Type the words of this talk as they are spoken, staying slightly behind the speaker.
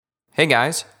Hey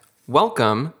guys,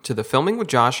 welcome to the Filming with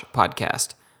Josh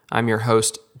podcast. I'm your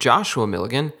host, Joshua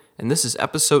Milligan, and this is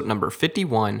episode number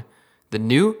 51, the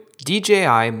new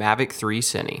DJI Mavic 3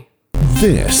 Cine.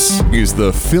 This is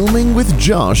the Filming with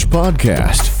Josh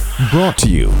podcast, brought to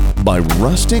you by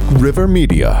Rustic River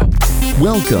Media.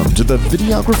 Welcome to the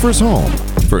videographer's home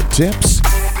for tips,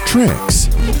 tricks,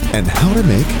 and how to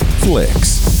make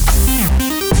flicks.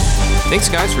 Thanks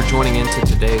guys for joining into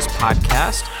today's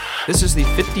podcast. This is the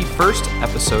 51st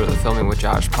episode of the Filming with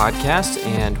Josh podcast,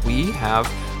 and we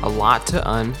have a lot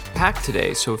to unpack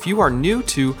today. So if you are new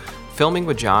to Filming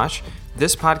with Josh,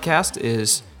 this podcast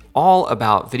is all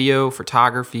about video,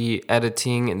 photography,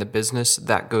 editing, and the business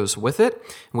that goes with it.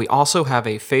 We also have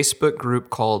a Facebook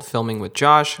group called Filming with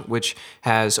Josh, which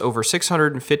has over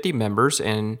 650 members,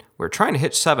 and we're trying to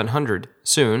hit 700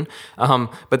 soon.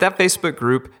 But that Facebook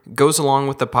group goes along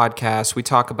with the podcast. We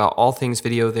talk about all things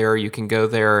video there. You can go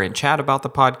there and chat about the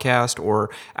podcast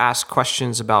or ask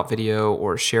questions about video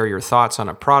or share your thoughts on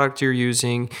a product you're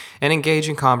using and engage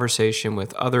in conversation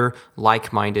with other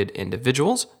like-minded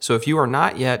individuals. So if you are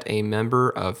not yet a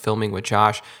member of Filming with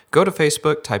Josh, go to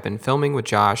Facebook, type in Filming with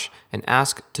Josh, and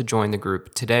ask to join the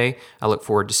group today. I look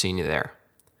forward to seeing you there.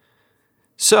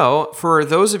 So, for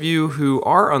those of you who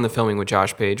are on the Filming with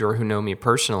Josh page or who know me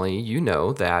personally, you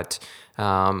know that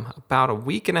about a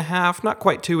week and a half, not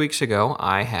quite 2 weeks ago,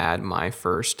 I had my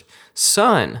first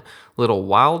son. Little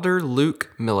Wilder Luke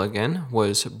Milligan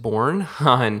was born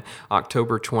on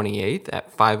October 28th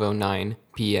at 5:09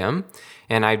 p.m.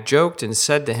 And I joked and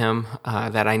said to him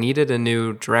that I needed a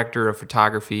new director of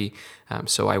photography,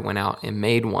 so I went out and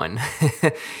made one.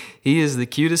 He is the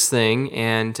cutest thing,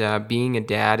 and being a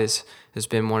dad has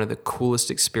been one of the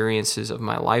coolest experiences of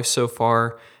my life so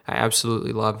far. I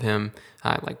absolutely love him.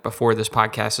 Like before this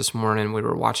podcast this morning, we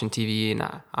were watching TV,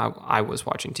 and I was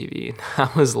watching TV. I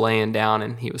was laying down,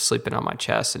 and he was sleeping on my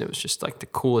chest, and it was just like the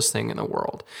coolest thing in the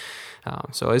world.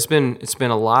 So it's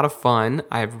been a lot of fun.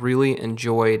 I've really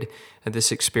enjoyed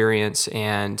this experience,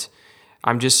 and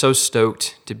I'm just so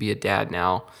stoked to be a dad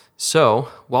now. So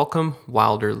welcome,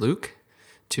 Wilder Luke,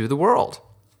 to the world.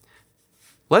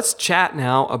 Let's chat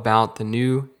now about the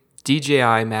new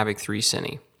DJI Mavic 3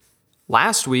 Cine.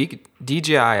 Last week,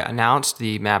 DJI announced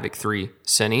the Mavic 3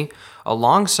 Cine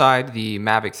alongside the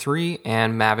Mavic 3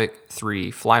 and Mavic 3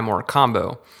 Fly More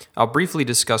combo. I'll briefly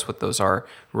discuss what those are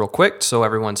real quick so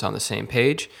everyone's on the same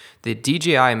page. The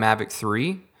DJI Mavic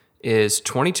 3 is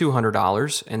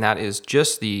 $2,200, and that is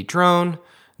just the drone,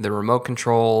 the remote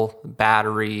control,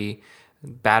 battery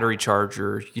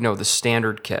charger, the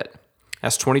standard kit.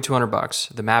 That's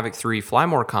 $2,200. The Mavic 3 Fly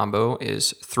More combo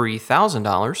is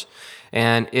 $3,000,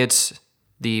 and it's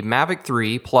the Mavic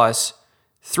 3 plus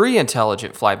 3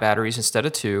 intelligent fly batteries instead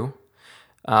of 2,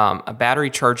 a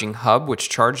battery charging hub which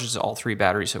charges all 3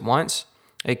 batteries at once,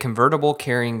 a convertible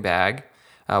carrying bag,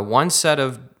 one set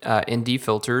of ND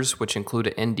filters which include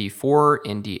an ND4,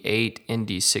 ND8,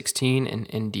 ND16, and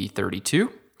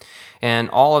ND32.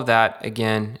 And all of that,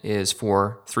 again, is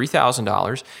for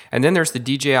 $3,000. And then there's the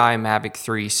DJI Mavic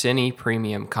 3 Cine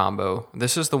Premium Combo.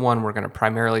 This is the one we're going to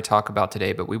primarily talk about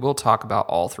today, but we will talk about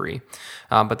all 3.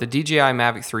 But the DJI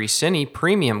Mavic 3 Cine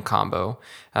Premium Combo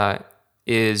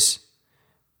is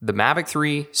the Mavic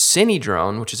 3 Cine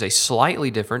drone, which is a slightly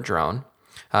different drone.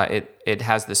 It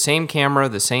has the same camera,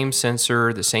 the same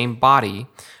sensor, the same body,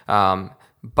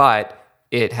 but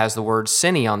it has the word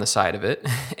Cine on the side of it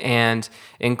and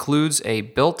includes a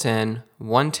built-in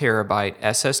 1 terabyte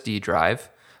SSD drive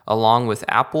along with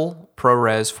Apple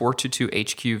ProRes 422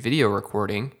 HQ video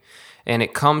recording. And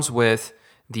it comes with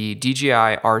the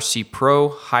DJI RC Pro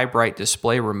High Bright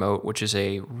Display Remote, which is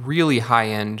a really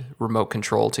high-end remote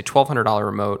control. It's a $1,200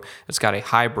 remote. It's got a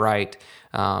high bright,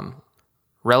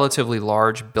 relatively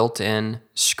large built-in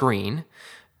screen.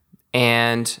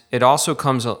 And it also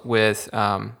comes with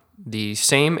the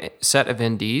same set of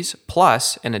NDs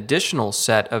plus an additional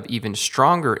set of even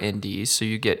stronger NDs, so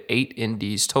you get 8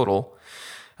 NDs total,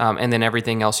 and then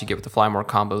everything else you get with the Fly More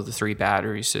combo, the 3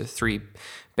 batteries, the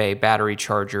 3-bay battery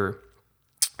charger,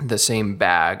 the same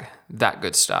bag, that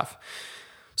good stuff.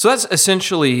 So that's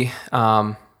essentially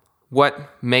what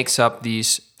makes up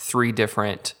these 3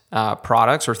 different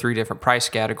products or 3 different price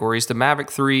categories. The Mavic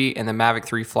 3 and the Mavic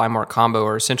 3 Fly More combo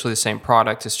are essentially the same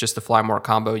product. It's just the Fly More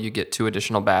combo. You get 2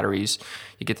 additional batteries,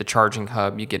 you get the charging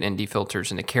hub, you get ND filters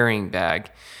and a carrying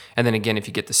bag. And then again, if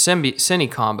you get the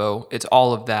Cine combo, it's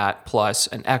all of that plus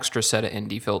an extra set of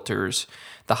ND filters,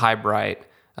 the high bright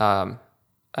DJI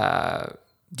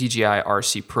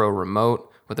RC Pro remote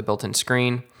with a built-in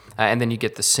screen, And then you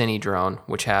get the Cine drone,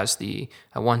 which has the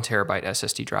 1 terabyte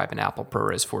SSD drive and Apple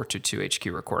ProRes 422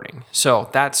 HQ recording. So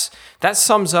that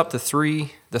sums up the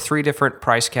three different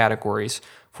price categories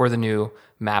for the new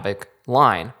Mavic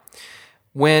line.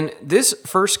 When this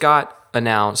first got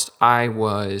announced, I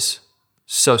was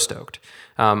so stoked.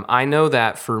 I know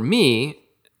that for me,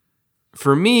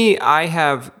 I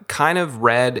have kind of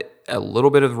read a little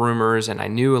bit of rumors and I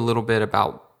knew a little bit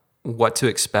about what to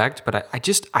expect, but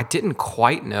I didn't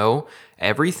quite know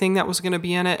everything that was going to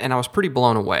be in it, and I was pretty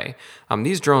blown away.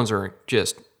 These drones are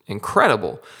just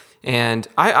incredible, and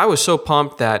I was so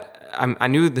pumped that I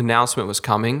knew the announcement was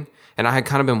coming, and I had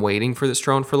kind of been waiting for this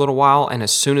drone for a little while, and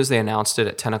as soon as they announced it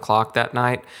at 10 o'clock that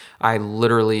night, I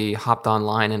literally hopped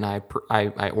online and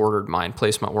I ordered mine,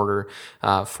 placed my order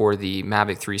for the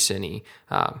Mavic 3 Cine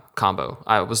combo.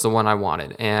 It was the one I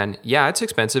wanted. And yeah, it's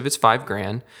expensive. It's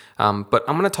 $5,000. But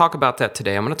I'm going to talk about that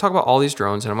today. I'm going to talk about all these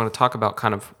drones, and I'm going to talk about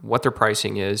kind of what their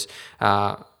pricing is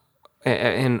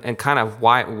and kind of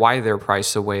why they're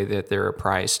priced the way that they're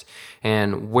priced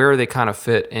and where they kind of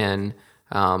fit in,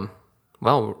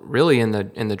 really in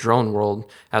the drone world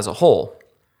as a whole.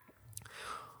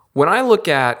 When I look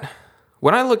at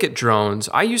drones,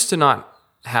 I used to not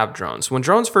have drones. When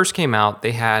drones first came out,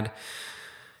 they had,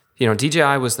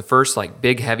 DJI was the first like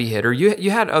big heavy hitter.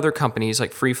 You had other companies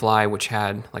like FreeFly, which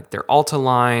had like their Alta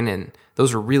line, and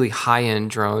those were really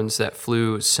high-end drones that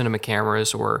flew cinema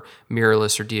cameras or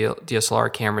mirrorless or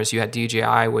DSLR cameras. You had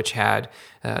DJI, which had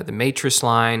the Matrix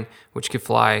line, which could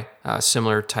fly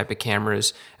similar type of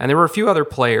cameras. And there were a few other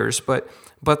players, but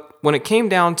when it came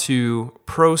down to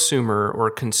prosumer or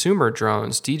consumer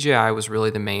drones, DJI was really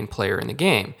the main player in the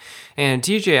game. And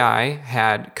DJI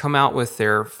had come out with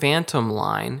their Phantom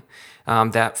line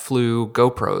that flew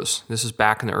GoPros. This is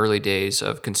back in the early days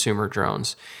of consumer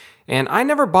drones. And I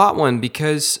never bought one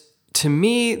because to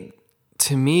me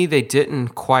they didn't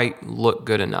quite look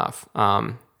good enough.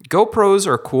 GoPros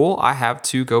are cool. I have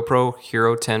 2 GoPro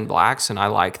Hero 10 Blacks and I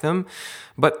like them.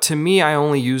 But to me, I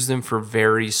only use them for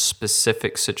very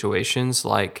specific situations,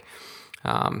 like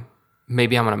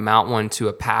maybe I'm going to mount one to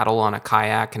a paddle on a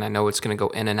kayak and I know it's going to go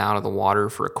in and out of the water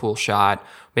for a cool shot.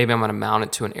 Maybe I'm going to mount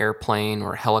it to an airplane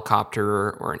or a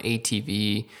helicopter or an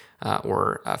ATV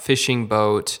or a fishing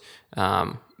boat,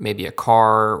 maybe a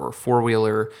car or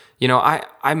four-wheeler.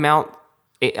 I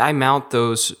mount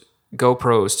those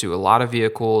GoPros to a lot of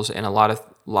vehicles and a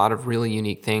lot of really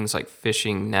unique things like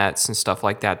fishing nets and stuff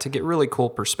like that to get really cool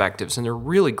perspectives, and they're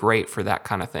really great for that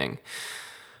kind of thing.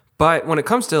 But when it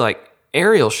comes to like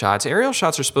aerial shots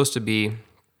are supposed to be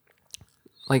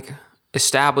like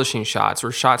establishing shots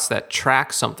or shots that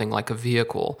track something like a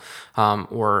vehicle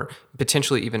or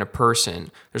potentially even a person.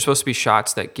 They're supposed to be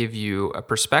shots that give you a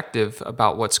perspective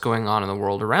about what's going on in the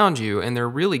world around you, and they're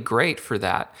really great for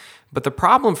that. But the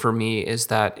problem for me is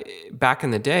that back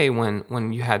in the day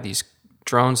when you had these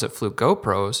drones that flew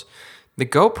GoPros, the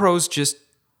GoPros just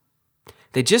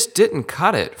didn't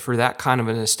cut it for that kind of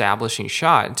an establishing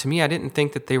shot. And to me, I didn't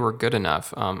think that they were good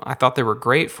enough. I thought they were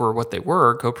great for what they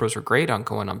were. GoPros are great on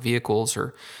going on vehicles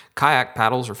or kayak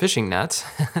paddles or fishing nets.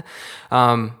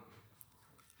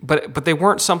 But they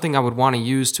weren't something I would want to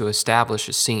use to establish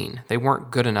a scene. They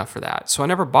weren't good enough for that. So I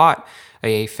never bought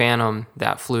a Phantom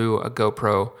that flew a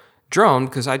GoPro drone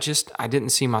because I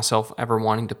didn't see myself ever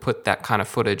wanting to put that kind of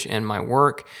footage in my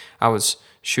work. I was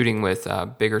shooting with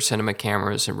bigger cinema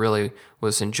cameras and really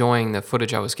was enjoying the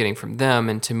footage I was getting from them.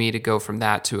 And to me, to go from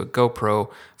that to a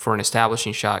GoPro for an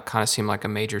establishing shot kind of seemed like a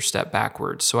major step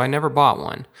backwards. So I never bought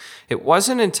one. It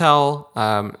wasn't until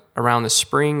around the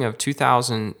spring of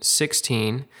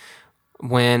 2016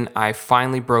 when I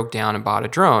finally broke down and bought a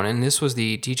drone. And this was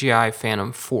the DJI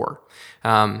Phantom 4.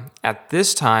 At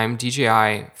this time,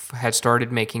 DJI had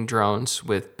started making drones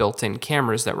with built-in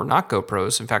cameras that were not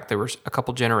GoPros. In fact, there were a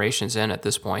couple generations in at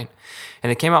this point. And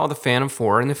they came out with the Phantom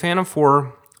 4, and the Phantom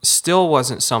 4 still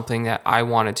wasn't something that I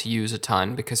wanted to use a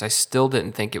ton because I still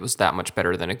didn't think it was that much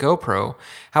better than a GoPro.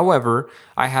 However,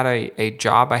 I had a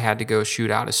job I had to go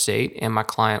shoot out of state, and my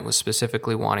client was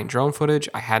specifically wanting drone footage.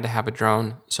 I had to have a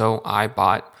drone, so I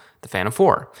bought the Phantom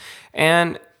 4.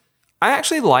 And I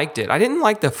actually liked it. I didn't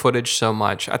like the footage so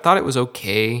much. I thought it was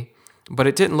okay, but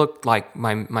it didn't look like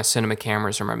my cinema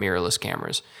cameras or my mirrorless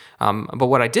cameras. But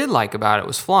what I did like about it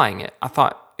was flying it. I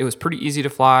thought it was pretty easy to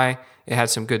fly. It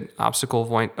had some good obstacle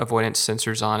avoidance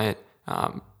sensors on it.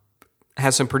 It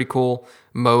had some pretty cool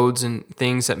modes and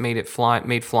things that made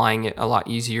flying it a lot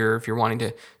easier if you're wanting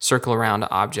to circle around an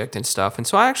object and stuff. And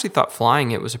so I actually thought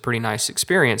flying it was a pretty nice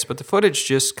experience, but the footage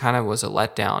just kind of was a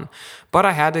letdown. But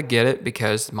I had to get it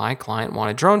because my client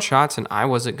wanted drone shots, and I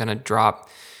wasn't going to drop,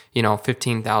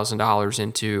 $15,000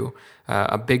 into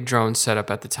a big drone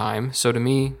setup at the time. So to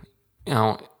me,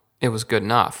 it was good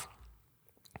enough.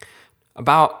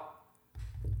 About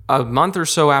a month or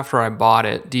so after I bought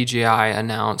it, DJI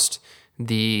announced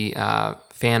the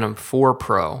Phantom 4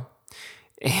 Pro.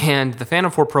 And the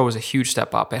Phantom 4 Pro was a huge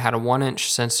step up. It had a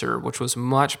 1-inch sensor, which was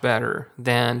much better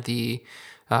than the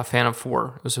Phantom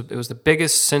 4. It was the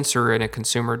biggest sensor in a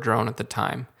consumer drone at the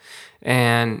time,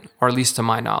 or at least to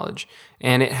my knowledge.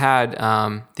 And it had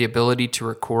the ability to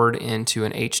record into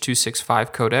an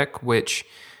H.265 codec, which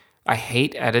I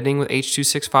hate editing with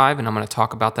H.265, and I'm going to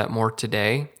talk about that more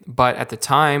today. But at the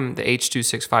time, the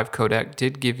H.265 codec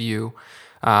did give you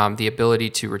the ability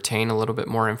to retain a little bit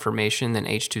more information than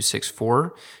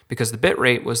H.264, because the bit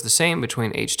rate was the same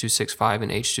between H.265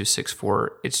 and H.264.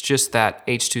 It's just that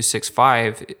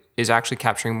H.265 is actually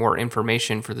capturing more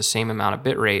information for the same amount of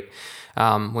bit rate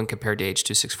when compared to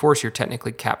H.264, so you're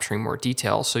technically capturing more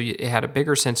detail. So it had a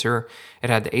bigger sensor, it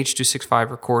had the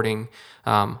H.265 recording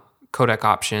codec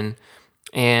option,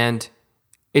 and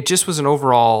it just was an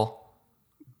overall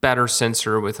better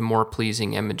sensor with more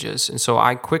pleasing images. And so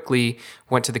I quickly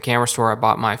went to the camera store I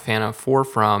bought my Phantom 4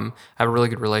 from. I have a really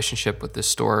good relationship with this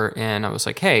store, and I was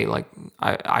like, hey,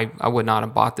 I would not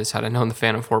have bought this had I known the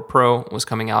Phantom 4 Pro was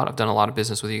coming out. I've done a lot of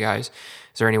business with you guys.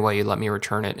 Is there any way you'd let me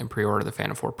return it and pre-order the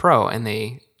Phantom 4 Pro? And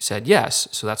they said yes,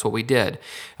 so that's what we did.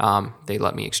 They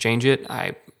let me exchange it.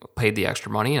 I paid the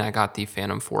extra money, and I got the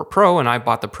Phantom 4 Pro, and I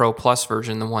bought the Pro Plus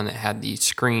version, the one that had the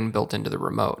screen built into the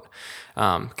remote,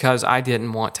 because I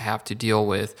didn't want to have to deal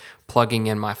with plugging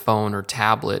in my phone or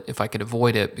tablet if I could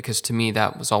avoid it, because to me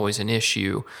that was always an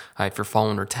issue. If your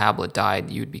phone or tablet died,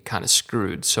 you'd be kind of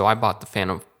screwed. So I bought the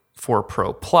Phantom 4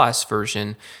 Pro Plus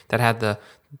version that had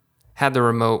the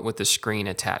remote with the screen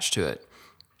attached to it.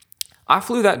 I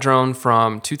flew that drone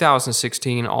from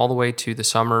 2016 all the way to the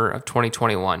summer of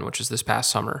 2021, which is this past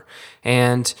summer.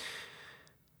 And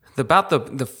about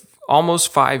the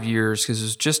almost 5 years, because it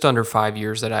was just under 5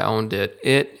 years that I owned it,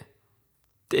 it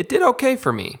did okay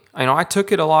for me. I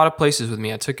took it a lot of places with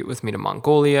me. I took it with me to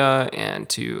Mongolia and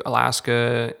to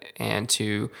Alaska and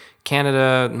to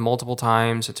Canada multiple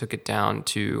times. I took it down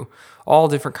to all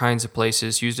different kinds of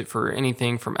places, used it for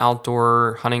anything from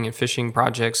outdoor hunting and fishing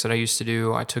projects that I used to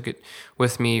do. I took it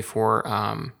with me for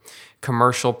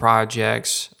commercial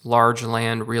projects, large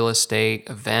land, real estate,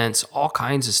 events, all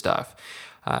kinds of stuff.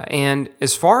 And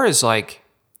as far as the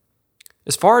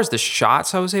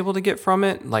shots I was able to get from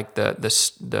it, like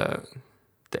the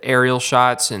aerial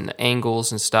shots and the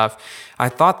angles and stuff, I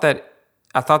thought that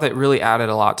really added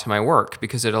a lot to my work,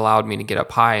 because it allowed me to get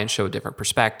up high and show a different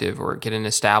perspective, or get an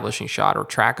establishing shot, or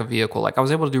track a vehicle. Like, I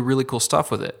was able to do really cool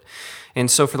stuff with it. And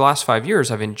so for the last 5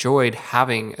 years, I've enjoyed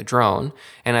having a drone,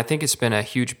 and I think it's been a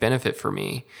huge benefit for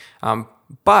me.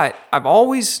 But I've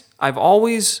always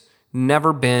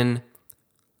never been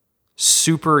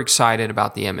super excited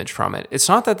about the image from it. It's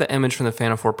not that the image from the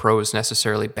Phantom 4 Pro is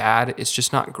necessarily bad, it's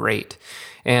just not great.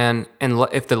 And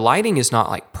if the lighting is not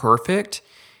like perfect,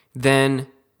 then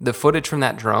the footage from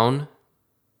that drone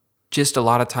just a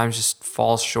lot of times just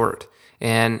falls short.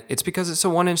 And it's because it's a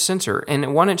 1-inch sensor. And a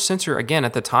 1-inch sensor, again,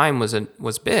 at the time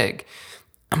was big.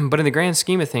 But in the grand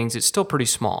scheme of things, it's still pretty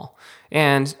small.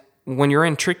 And when you're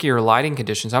in trickier lighting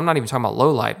conditions, I'm not even talking about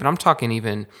low light, but I'm talking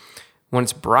even when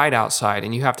it's bright outside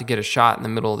and you have to get a shot in the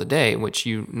middle of the day, which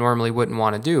you normally wouldn't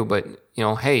want to do. But,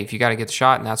 hey, if you got to get the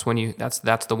shot and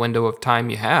that's the window of time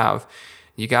you have,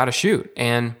 you got to shoot.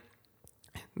 And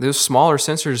those smaller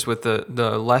sensors with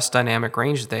the less dynamic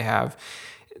range that they have,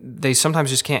 they sometimes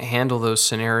just can't handle those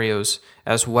scenarios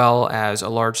as well as a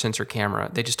large sensor camera.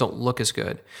 They just don't look as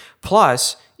good.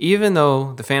 Plus, even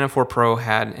though the Phantom 4 Pro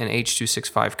had an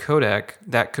H.265 codec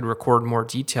that could record more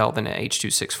detail than an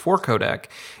H.264 codec,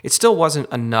 it still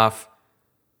wasn't enough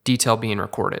detail being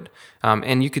recorded.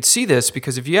 And you could see this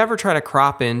because if you ever try to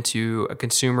crop into a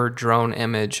consumer drone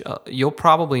image, you'll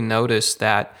probably notice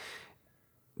that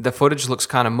the footage looks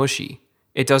kind of mushy.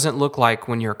 It doesn't look like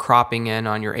when you're cropping in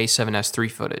on your A7S III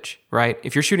footage, right?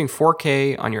 If you're shooting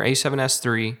 4K on your A7S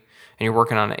III and you're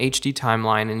working on an HD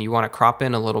timeline and you want to crop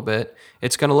in a little bit,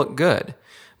 it's going to look good.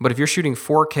 But if you're shooting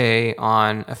 4K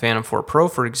on a Phantom 4 Pro,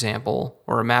 for example,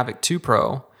 or a Mavic 2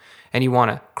 Pro, and you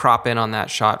want to crop in on that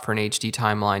shot for an HD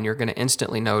timeline, you're going to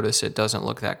instantly notice it doesn't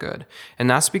look that good. And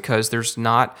that's because there's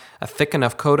not a thick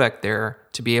enough codec there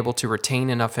to be able to retain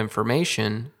enough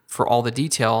information for all the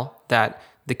detail that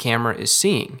the camera is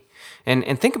seeing.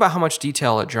 And think about how much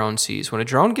detail a drone sees. When a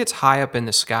drone gets high up in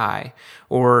the sky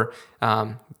or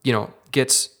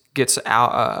gets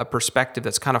out a perspective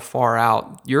that's kind of far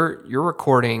out, you're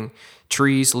recording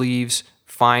trees, leaves,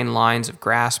 fine lines of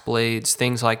grass blades,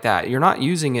 things like that. You're not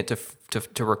using it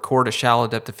to record a shallow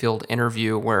depth of field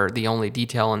interview where the only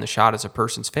detail in the shot is a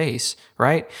person's face,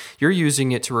 right? You're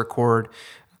using it to record,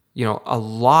 a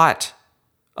lot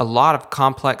of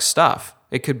complex stuff.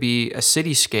 It could be a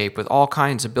cityscape with all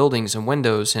kinds of buildings and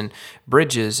windows and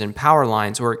bridges and power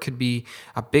lines, or it could be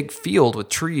a big field with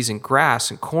trees and grass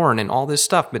and corn and all this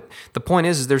stuff. But the point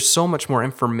is there's so much more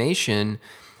information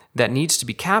that needs to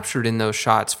be captured in those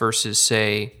shots versus,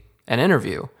 say, an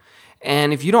interview.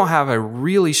 And if you don't have a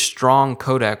really strong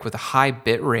codec with a high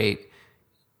bit rate,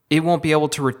 it won't be able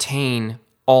to retain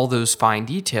all those fine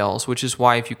details, which is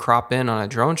why if you crop in on a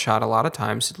drone shot, a lot of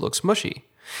times it looks mushy.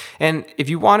 And if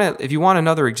you want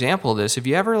another example of this, have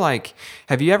you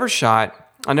ever shot,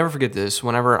 I'll never forget this,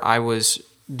 whenever I was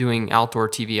doing outdoor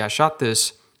TV, I shot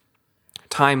this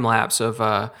time lapse of,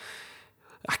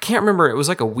 I can't remember, it was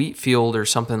like a wheat field or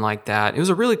something like that. It was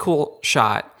a really cool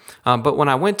shot. But when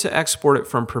I went to export it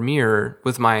from Premiere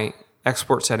with my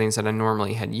export settings that I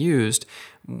normally had used,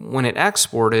 when it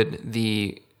exported,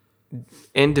 the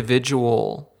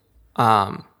individual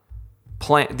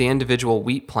the individual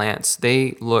wheat plants,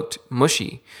 they looked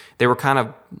mushy. They were kind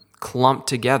of clumped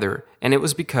together. And it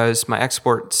was because my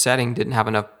export setting didn't have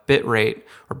enough bit rate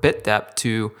or bit depth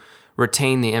to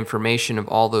retain the information of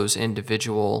all those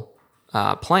individual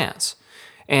plants.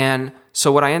 And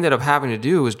so what I ended up having to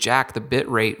do was jack the bit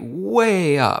rate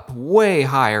way up, way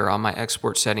higher on my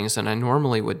export settings than I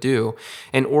normally would do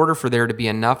in order for there to be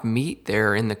enough meat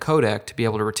there in the codec to be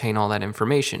able to retain all that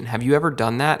information. Have you ever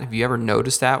done that? Have you ever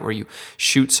noticed that where you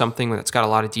shoot something that's got a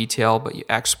lot of detail but you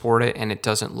export it and it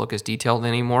doesn't look as detailed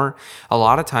anymore? A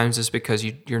lot of times it's because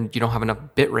you don't have enough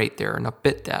bit rate there, enough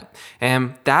bit depth.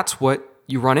 And that's what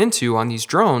you run into on these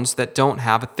drones that don't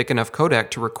have a thick enough codec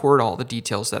to record all the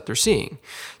details that they're seeing.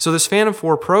 So this Phantom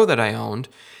 4 Pro that I owned,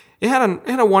 it had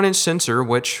a 1-inch sensor,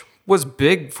 which was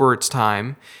big for its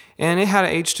time, and it had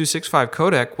an H.265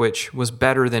 codec, which was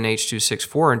better than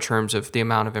H.264 in terms of the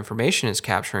amount of information it's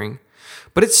capturing.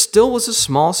 But it still was a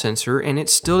small sensor, and it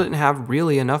still didn't have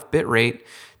really enough bit rate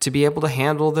to be able to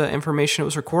handle the information it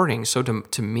was recording. So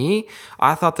to me,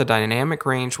 I thought the dynamic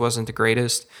range wasn't the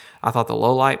greatest. I thought the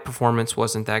low light performance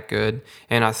wasn't that good.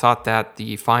 And I thought that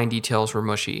the fine details were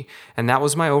mushy. And that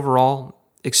was my overall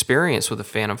experience with the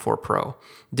Phantom 4 Pro.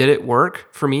 Did it work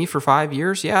for me for 5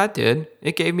 years? Yeah, it did.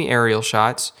 It gave me aerial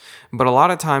shots. But a lot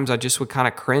of times I just would kind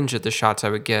of cringe at the shots I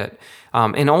would get.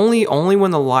 And only when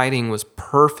the lighting was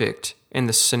perfect and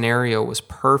the scenario was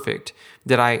perfect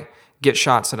did I get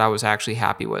shots that I was actually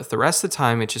happy with. The rest of the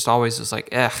time, it just always was like,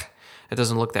 it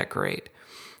doesn't look that great.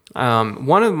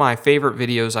 One of my favorite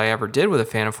videos I ever did with a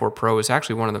Phantom 4 Pro is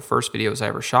actually one of the first videos I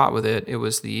ever shot with it. It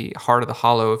was the Heart of the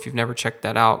Hollow. If you've never checked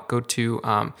that out, go to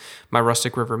my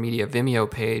Rustic River Media Vimeo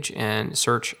page and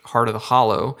search Heart of the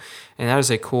Hollow. And that is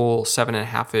a cool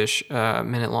 7.5-ish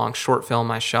minute long short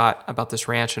film I shot about this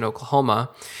ranch in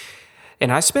Oklahoma.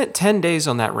 And I spent 10 days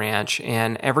on that ranch,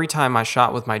 and every time I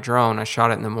shot with my drone, I shot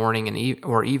it in the morning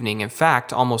or evening. In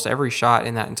fact, almost every shot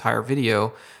in that entire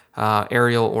video,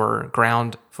 aerial or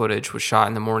ground footage, was shot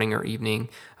in the morning or evening,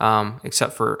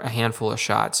 except for a handful of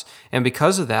shots. And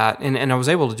because of that, and I was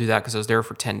able to do that because I was there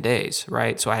for 10 days,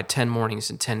 right? So I had 10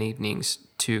 mornings and 10 evenings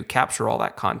to capture all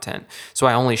that content. So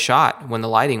I only shot when the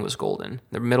lighting was golden.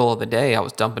 The middle of the day, I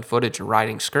was dumping footage and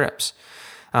writing scripts.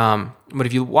 But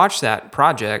if you watch that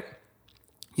project,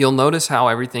 you'll notice how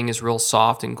everything is real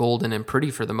soft and golden and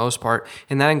pretty for the most part,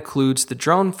 and that includes the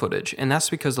drone footage, and that's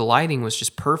because the lighting was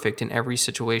just perfect in every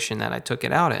situation that I took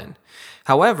it out in.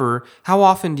 However, how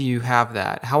often do you have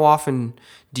that? How often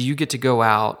do you get to go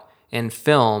out and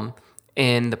film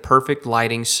in the perfect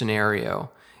lighting scenario?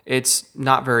 It's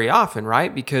not very often,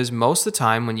 right? Because most of the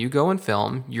time when you go and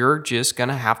film, you're just going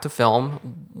to have to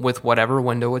film with whatever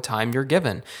window of time you're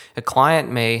given. A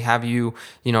client may have you,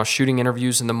 shooting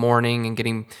interviews in the morning and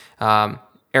getting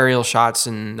aerial shots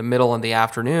in the middle of the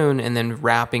afternoon, and then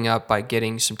wrapping up by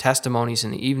getting some testimonies in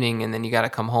the evening, and then you got to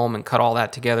come home and cut all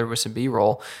that together with some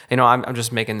B-roll. I'm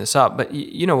just making this up, but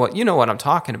you know what I'm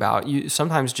talking about. You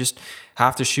sometimes just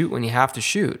have to shoot when you have to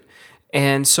shoot.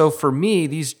 And so for me,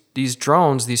 these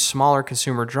drones, these smaller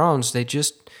consumer drones, they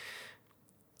just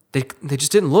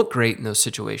didn't look great in those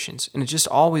situations, and it just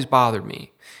always bothered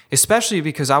me, especially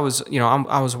because I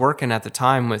was working at the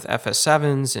time with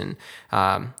FS7s and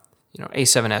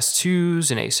A7S2s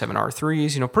and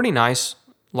A7R3s, pretty nice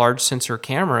large sensor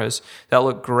cameras that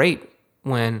look great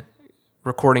when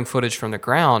recording footage from the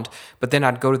ground. But then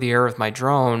I'd go to the air with my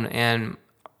drone, and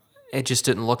it just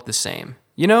didn't look the same.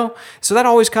 So that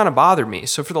always kind of bothered me.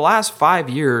 So for the last 5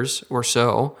 years or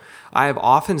so, I have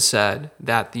often said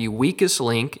that the weakest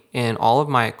link in all of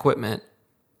my equipment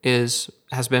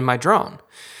has been my drone,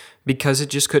 because it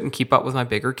just couldn't keep up with my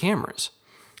bigger cameras.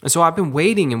 And so I've been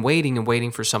waiting and waiting and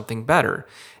waiting for something better.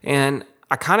 And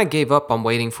I kind of gave up on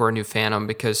waiting for a new Phantom,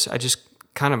 because I just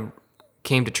kind of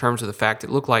came to terms with the fact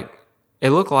it looked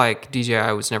like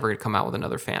DJI was never going to come out with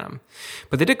another Phantom.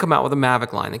 But they did come out with a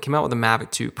Mavic line. They came out with a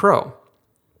Mavic 2 Pro.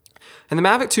 And the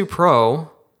Mavic 2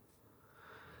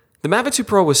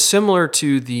 Pro was similar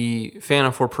to the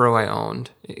Phantom 4 Pro I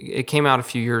owned. It came out a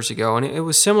few years ago, and it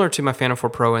was similar to my Phantom 4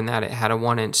 Pro in that it had a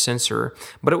 1-inch sensor,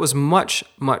 but it was much,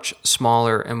 much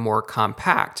smaller and more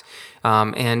compact.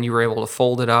 And you were able to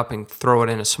fold it up and throw it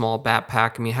in a small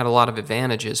backpack. I mean, it had a lot of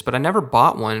advantages, but I never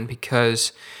bought one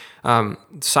because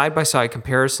side-by-side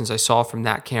comparisons I saw from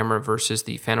that camera versus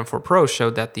the Phantom 4 Pro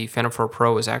showed that the Phantom 4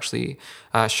 Pro was actually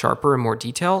sharper and more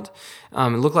detailed.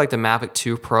 It looked like the Mavic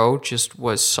 2 Pro just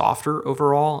was softer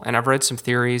overall, and I've read some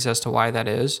theories as to why that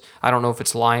is. I don't know if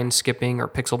it's line skipping or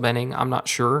pixel bending, I'm not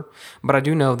sure, but I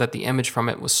do know that the image from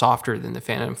it was softer than the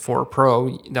Phantom 4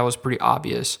 Pro. That was pretty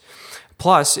obvious.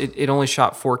 Plus, it only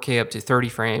shot 4K up to 30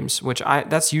 frames, which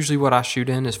that's usually what I shoot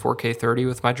in, is 4K 30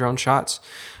 with my drone shots.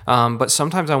 But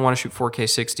sometimes I want to shoot 4K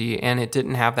 60, and it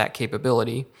didn't have that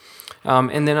capability.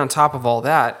 And then on top of all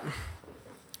that,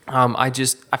 I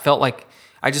just felt like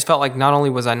not only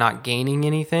was I not gaining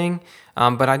anything,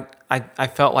 but I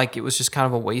felt like it was just kind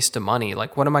of a waste of money.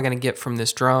 Like, what am I going to get from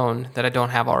this drone that I don't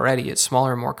have already? It's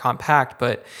smaller and more compact,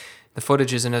 but the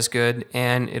footage isn't as good,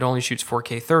 and it only shoots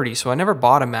 4K 30. So I never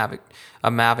bought a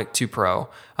Mavic 2 Pro.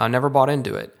 I never bought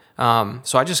into it.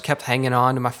 So I just kept hanging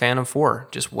on to my Phantom 4,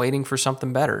 just waiting for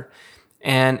something better.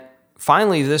 And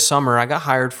finally this summer, I got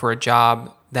hired for a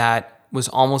job that was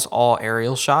almost all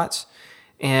aerial shots.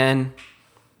 And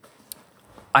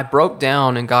I broke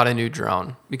down and got a new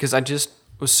drone because I just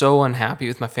was so unhappy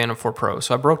with my Phantom 4 Pro.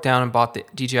 So I broke down and bought the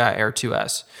DJI Air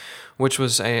 2S, which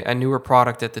was a newer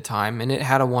product at the time, and it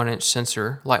had a 1-inch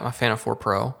sensor like my Phantom 4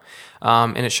 Pro,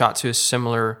 and it shot to a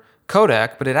similar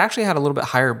codec, but it actually had a little bit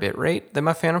higher bit rate than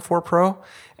my Phantom 4 Pro,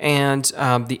 and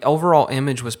the overall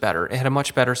image was better. It had a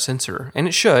much better sensor, and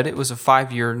it should. It was a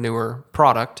 5-year newer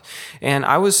product, and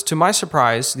to my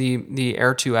surprise, the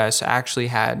Air 2S actually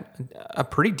had a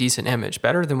pretty decent image,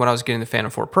 better than what I was getting the Phantom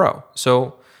 4 Pro.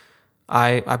 So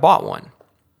I bought one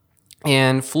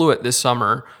and flew it this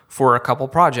summer for a couple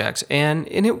projects, and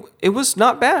it was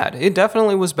not bad. It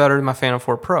definitely was better than my Phantom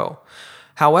 4 Pro.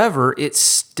 It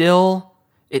still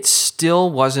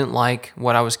wasn't like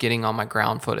what I was getting on my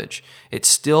ground footage. It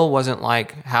still wasn't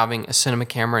like having a cinema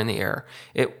camera in the air.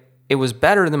 It was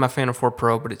better than my Phantom 4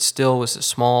 Pro, but it still was a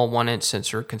small 1-inch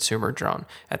sensor consumer drone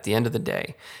at the end of the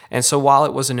day. And so while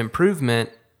it was an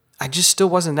improvement, I just still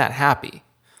wasn't that happy.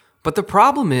 But the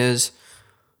problem is,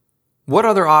 what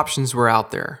other options were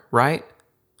out there, right?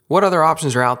 What other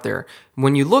options are out there?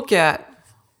 When you look at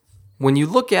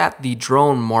the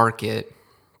drone market,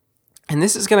 and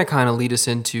this is going to kind of lead us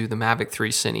into the Mavic 3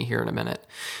 Cine here in a minute.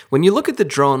 When you look at the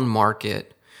drone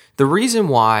market, the reason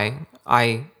why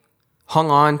I hung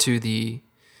on to the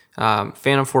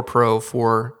Phantom 4 Pro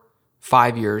for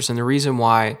 5 years, and the reason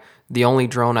why the only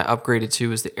drone I upgraded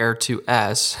to is the Air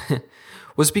 2S,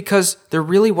 was because there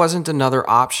really wasn't another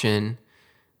option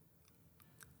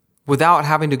without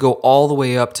having to go all the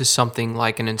way up to something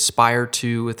like an Inspire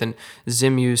 2 with an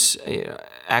Zimuse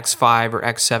X5 or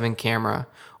X7 camera,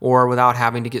 or without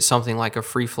having to get something like a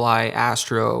FreeFly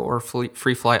Astro or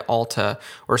FreeFly Alta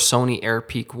or Sony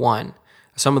AirPeak 1.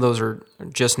 Some of those are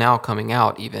just now coming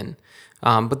out even.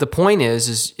 But the point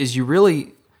is you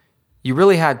really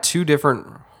had two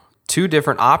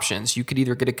different options. You could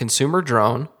either get a consumer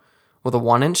drone with a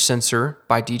 1-inch sensor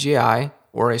by DJI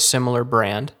or a similar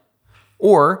brand,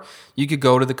 or you could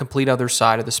go to the complete other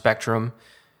side of the spectrum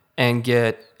and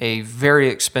get a very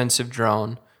expensive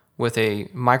drone with a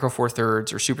Micro Four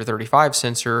Thirds or Super 35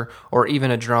 sensor, or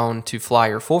even a drone to fly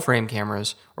your full frame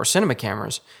cameras or cinema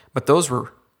cameras. But those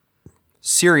were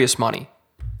serious money.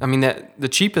 I mean, the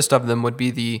cheapest of them would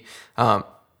be the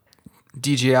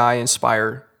DJI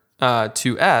Inspire 2 with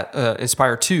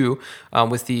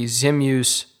the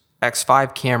Zimuse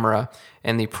X5 camera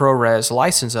and the ProRes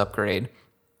license upgrade.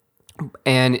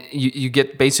 And you'd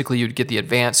get the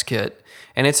advanced kit,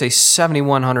 and it's a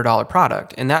 $7,100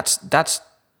 product, and that's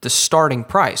the starting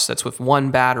price. That's with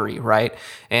one battery, right?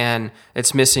 And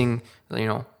it's missing,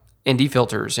 ND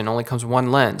filters, and only comes with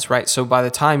one lens, right? So by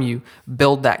the time you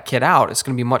build that kit out, it's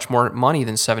going to be much more money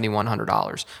than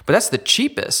 $7,100. But that's the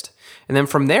cheapest. And then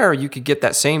from there, you could get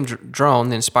that same drone,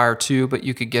 the Inspire 2, but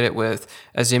you could get it with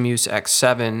a Zimuse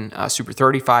X7 Super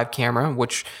 35 camera,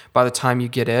 which by the time you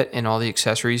get it and all the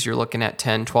accessories, you're looking at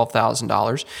 $10,000,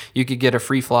 $12,000. You could get a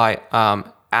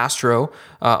FreeFly Astro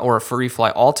or a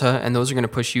FreeFly Alta, and those are going to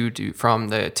push you from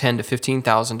the $10,000 to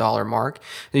 $15,000 mark.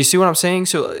 And you see what I'm saying?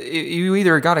 So you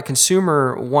either got a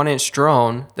consumer 1-inch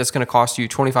drone that's going to cost you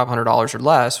 $2,500 or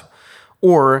less,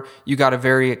 or you got a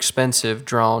very expensive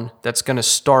drone that's going to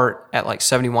start at like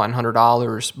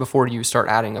 $7,100 before you start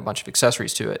adding a bunch of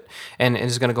accessories to it, and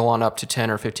is going to go on up to $10,000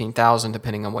 or $15,000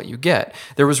 depending on what you get.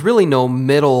 There was really no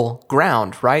middle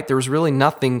ground, right? There was really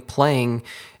nothing playing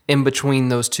in between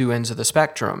those two ends of the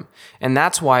spectrum, and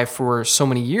that's why for so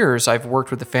many years I've worked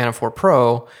with the Phantom 4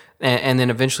 Pro and then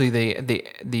eventually the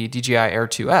DJI Air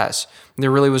 2S.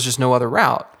 There really was just no other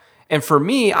route. And for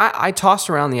me, I tossed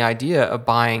around the idea of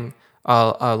buying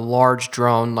a large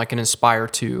drone like an Inspire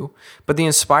 2, but the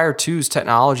Inspire 2's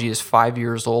technology is 5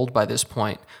 years old by this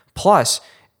point. Plus,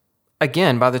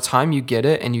 again, by the time you get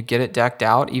it and you get it decked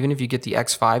out, even if you get the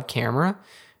X5 camera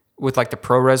with like the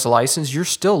ProRes license, you're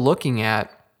still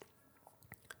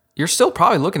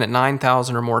probably looking at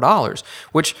 $9,000 or more,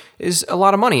 which is a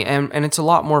lot of money, and it's a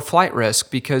lot more flight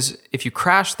risk, because if you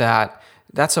crash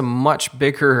that's a much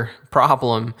bigger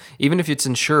problem, even if it's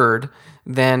insured,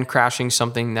 than crashing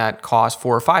something that costs $4,000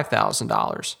 or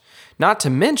 $5,000. Not to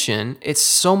mention, it's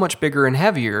so much bigger and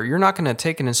heavier. You're not going to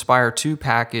take an Inspire 2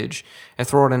 package and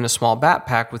throw it in a small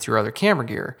backpack with your other camera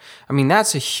gear. I mean,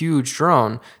 that's a huge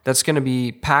drone that's going to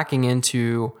be packing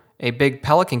into a big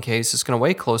Pelican case that's going to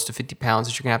weigh close to 50 pounds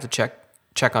that you're going to have to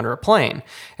check under a plane.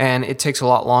 And it takes a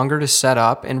lot longer to set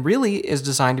up and really is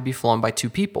designed to be flown by 2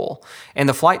 people. And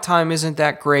the flight time isn't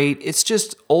that great. It's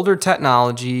just older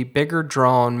technology, bigger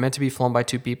drone, meant to be flown by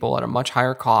 2 people at a much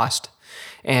higher cost,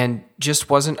 and just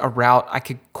wasn't a route I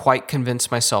could quite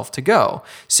convince myself to go.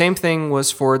 Same thing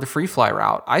was for the FreeFly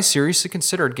route. I seriously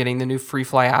considered getting the new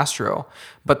FreeFly Astro,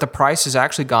 but the price has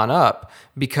actually gone up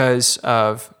because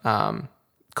of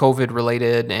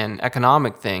COVID-related and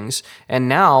economic things. And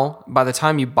now, by the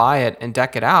time you buy it and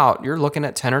deck it out, you're looking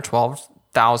at $10,000 or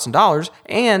 $12,000,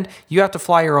 and you have to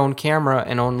fly your own camera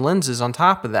and own lenses on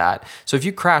top of that. So if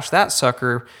you crash that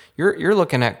sucker, you're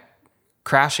looking at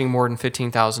crashing more than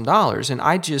 $15,000, and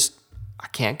I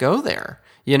can't go there,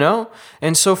 you know?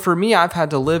 And so for me, I've had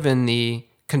to live in the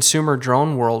consumer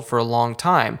drone world for a long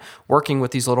time, working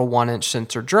with these little 1-inch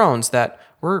sensor drones that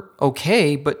were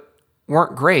okay, but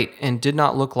weren't great and did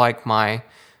not look like my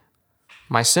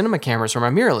cinema cameras or my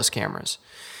mirrorless cameras.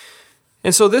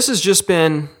 And so this has just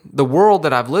been the world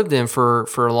that I've lived in for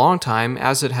a long time,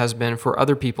 as it has been for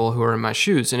other people who are in my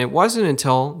shoes. And it wasn't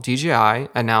until DJI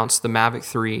announced the Mavic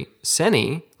 3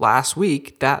 Cine last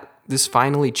week that this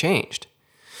finally changed.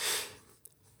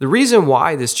 The reason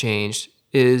why this changed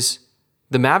is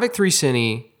the Mavic 3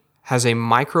 Cine has a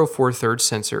micro Four Thirds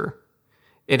sensor.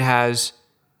 It has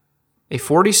a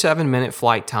 47-minute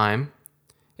flight time,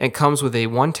 and comes with a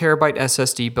 1 terabyte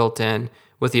SSD built in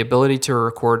with the ability to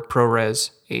record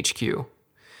ProRes HQ.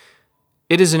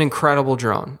 It is an incredible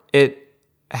drone. It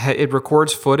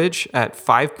records footage at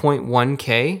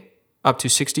 5.1K up to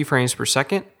 60 frames per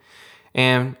second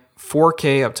and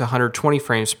 4K up to 120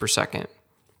 frames per second.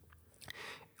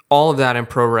 All of that in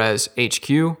ProRes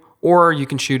HQ, or you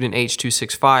can shoot in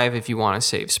H.265 if you want to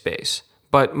save space.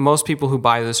 But most people who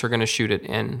buy this are going to shoot it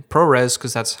in ProRes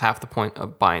because that's half the point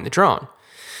of buying the drone.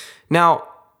 Now,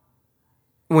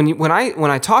 when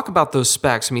I talk about those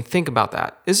specs, I mean, think about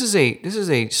that. This is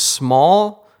a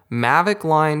small Mavic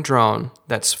line drone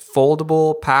that's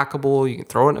foldable, packable. You can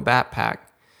throw it in a backpack.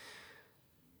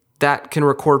 That can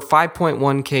record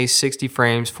 5.1K 60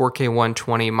 frames, 4K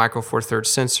 120, micro Four Thirds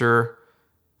sensor,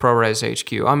 ProRes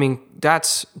HQ. I mean,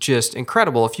 that's just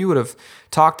incredible. If you would have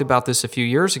talked about this a few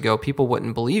years ago, people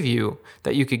wouldn't believe you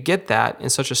that you could get that in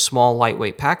such a small,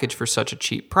 lightweight package for such a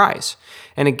cheap price.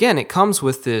 And again, it comes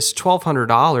with this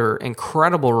 $1,200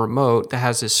 incredible remote that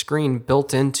has this screen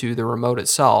built into the remote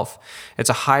itself. It's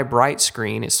a high bright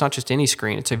screen. It's not just any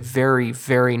screen. It's a very,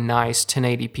 very nice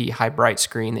 1080p high bright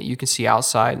screen that you can see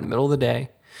outside in the middle of the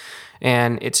day.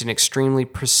 And it's an extremely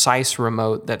precise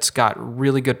remote that's got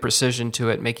really good precision to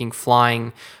it, making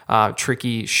flying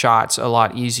tricky shots a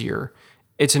lot easier.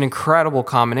 It's an incredible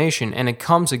combination, and it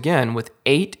comes again with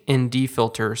 8 ND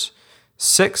filters,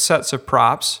 6 sets of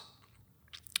props,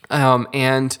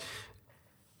 and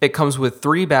it comes with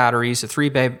 3 batteries, a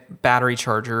 3-battery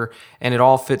charger, and it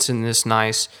all fits in this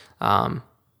nice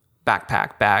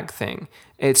backpack bag thing.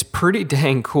 It's pretty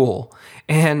dang cool.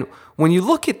 And when you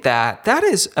look at that, that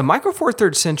is a micro Four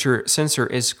Thirds sensor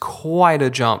is quite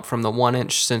a jump from the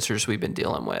 1-inch sensors we've been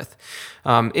dealing with.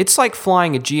 It's like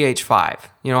flying a GH5.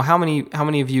 You know, how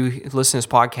many of you listen to this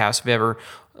podcast have ever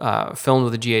filmed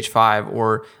with a GH5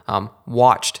 or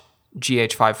watched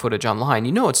GH5 footage online?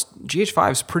 You know,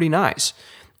 GH5 is pretty nice.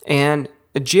 And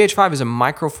a GH5 is a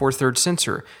micro Four Thirds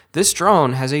sensor. This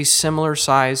drone has a similar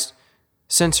sized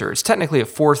sensor. It's technically a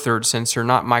 4/3 sensor,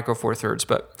 not micro Four Thirds,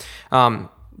 but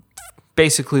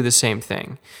basically the same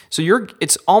thing. So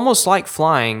it's almost like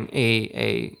flying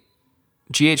a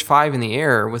GH5 in the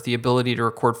air with the ability to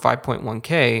record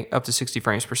 5.1K up to 60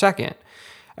 frames per second.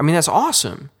 I mean, that's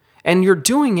awesome. And you're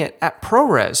doing it at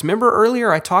ProRes. Remember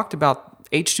earlier I talked about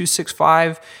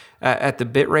H.265 at the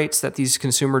bit rates that these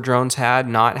consumer drones had,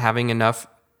 not having enough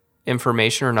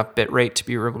information or enough bit rate to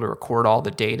be able to record all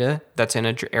the data that's in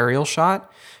an aerial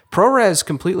shot. ProRes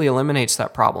completely eliminates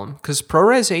that problem because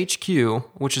ProRes HQ,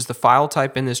 which is the file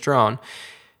type in this drone,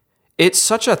 it's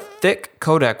such a thick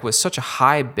codec with such a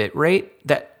high bit rate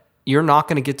that you're not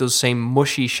going to get those same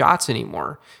mushy shots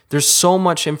anymore. There's so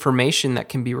much information that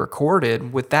can be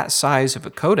recorded with that size of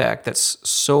a codec that's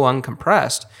so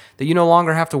uncompressed that you no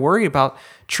longer have to worry about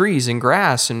trees and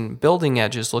grass and building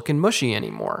edges looking mushy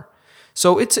anymore.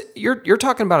 So you're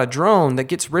talking about a drone that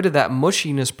gets rid of that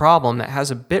mushiness problem, that has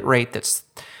a bit rate that's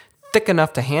thick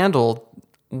enough to handle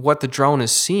what the drone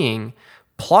is seeing,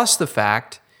 plus the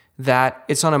fact that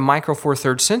it's on a micro Four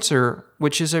Thirds sensor,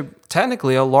 which is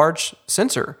technically a large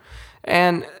sensor.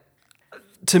 And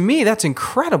to me, that's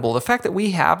incredible. The fact that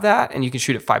we have that, and you can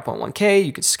shoot at 5.1K,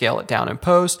 you can scale it down in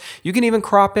post, you can even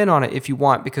crop in on it if you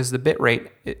want, because the bit rate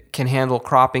can handle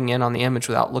cropping in on the image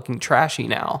without looking trashy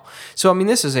now. So, I mean,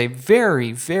 this is a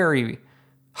very, very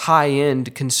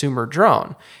high-end consumer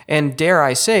drone. And dare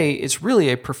I say, it's really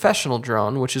a professional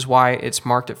drone, which is why it's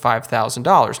marked at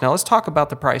 $5,000. Now, let's talk about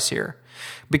the price here.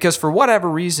 Because for whatever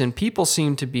reason, people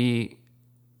seem to be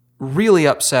really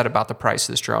upset about the price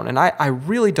of this drone, and I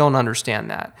really don't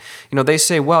understand that. You know, they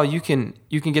say, well, you can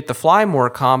get the Fly More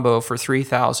combo for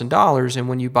 $3,000, and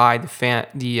when you buy the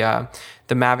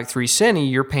Mavic 3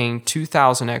 Cine, you're paying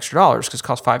 $2,000 extra because it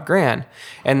costs $5,000,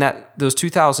 and that those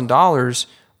 $2,000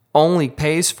 only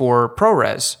pays for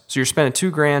ProRes. So you're spending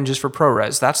 $2,000 just for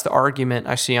ProRes. That's the argument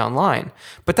I see online,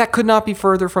 but that could not be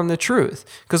further from the truth.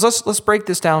 Because let's break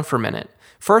this down for a minute.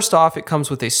 First off, it comes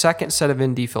with a second set of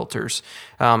ND filters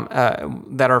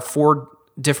that are 4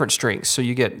 different strengths. So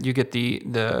you get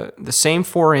the same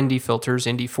 4 ND filters: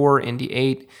 ND4,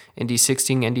 ND8,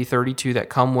 ND16, ND32 that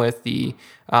come with the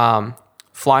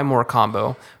Fly More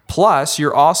combo. Plus,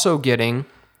 you're also getting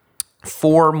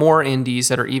 4 more NDs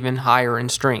that are even higher in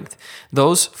strength.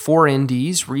 Those 4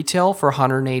 NDs retail for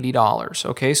 $180.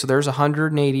 Okay, so there's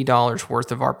 $180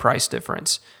 worth of our price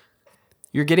difference.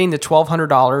 You're getting the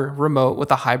 $1,200 remote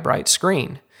with a high bright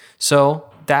screen. So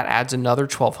that adds another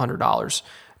 $1,200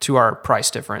 to our price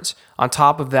difference. On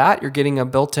top of that, you're getting a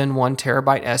built-in 1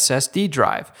 terabyte SSD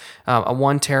drive. A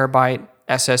 1 terabyte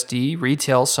SSD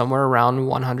retails somewhere around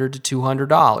 $100 to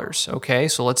 $200. Okay,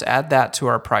 so let's add that to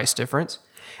our price difference.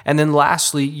 And then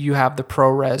lastly, you have the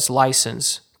ProRes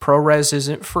license. ProRes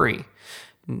isn't free.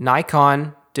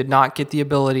 Nikon did not get the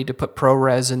ability to put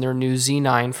ProRes in their new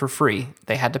Z9 for free.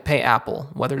 They had to pay Apple,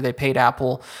 whether they paid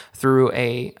Apple through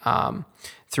a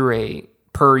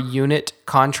per unit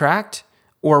contract,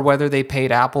 or whether they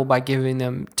paid Apple by giving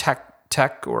them tech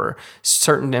or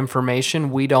certain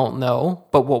information. We don't know.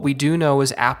 But what we do know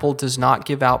is Apple does not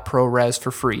give out ProRes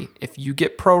for free. If you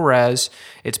get ProRes,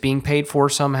 it's being paid for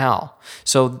somehow.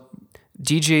 So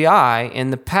DJI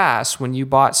in the past, when you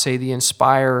bought, say, the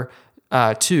Inspire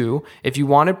 2, if you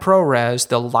wanted ProRes,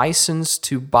 the license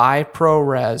to buy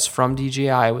ProRes from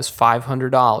DJI was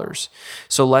 $500.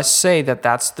 So let's say that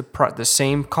that's the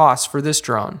same cost for this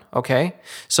drone, okay?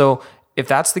 So if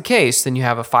that's the case, then you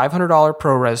have a $500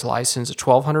 ProRes license, a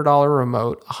 $1,200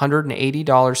 remote,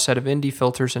 $180 set of ND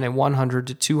filters, and a $100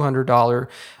 to $200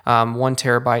 1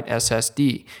 terabyte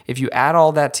SSD. If you add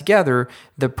all that together,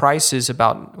 the price is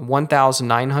about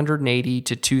 $1,980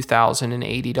 to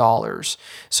 $2,080.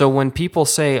 So when people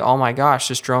say, oh my gosh,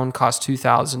 this drone costs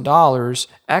 $2,000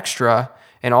 extra,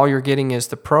 and all you're getting is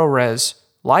the ProRes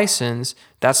license,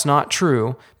 that's not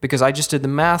true, because I just did the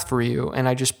math for you and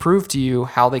I just proved to you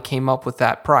how they came up with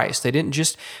that price. They didn't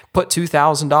just put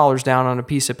 $2,000 down on a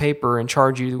piece of paper and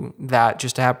charge you that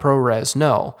just to have ProRes.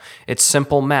 No, it's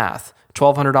simple math.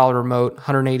 $1,200 remote,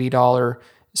 $180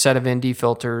 set of ND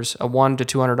filters, a $100 to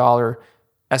 $200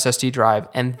 SSD drive,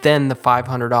 and then the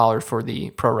 $500 for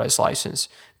the ProRes license.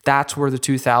 That's where the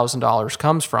 $2,000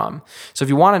 comes from. So if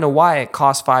you want to know why it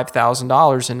costs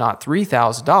 $5,000 and not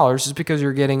 $3,000, it's because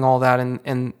you're getting all that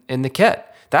in the kit.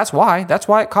 That's why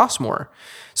it costs more.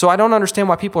 So I don't understand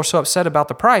why people are so upset about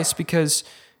the price, because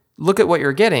look at what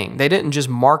you're getting. They didn't just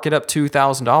mark it up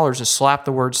 $2,000 and slap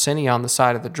the word Cine on the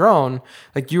side of the drone.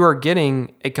 Like, you are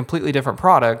getting a completely different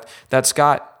product that's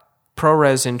got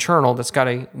ProRes internal that's got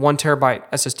a 1 terabyte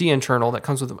SSD internal that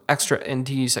comes with extra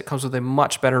NDs, that comes with a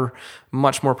much better,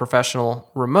 much more professional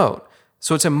remote.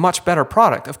 So it's a much better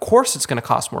product. Of course it's going to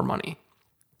cost more money.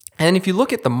 And if you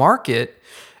look at the market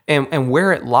and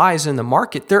where it lies in the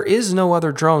market, there is no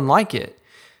other drone like it.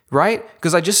 Right?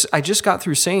 Because I just got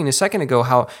through saying a second ago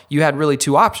how you had really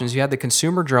two options. You had the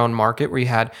consumer drone market where you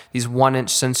had these 1-inch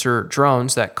sensor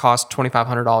drones that cost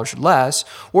 $2,500 or less,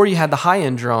 or you had the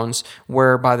high-end drones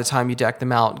where by the time you deck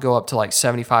them out, go up to like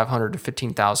 $7,500 to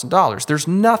 $15,000. There's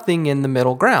nothing in the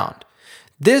middle ground.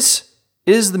 This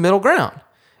is the middle ground.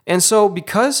 And so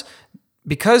because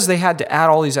they had to add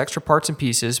all these extra parts and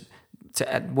pieces,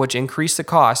 which increased the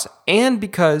cost, and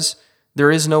because there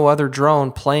is no other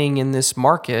drone playing in this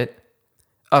market,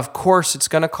 of course it's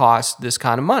going to cost this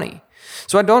kind of money.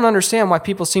 So I don't understand why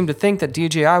people seem to think that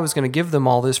DJI was going to give them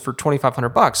all this for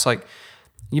 $2,500. Like,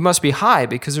 you must be high,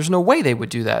 because there's no way they would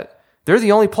do that. They're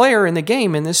the only player in the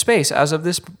game in this space as of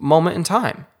this moment in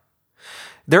time.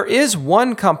 There is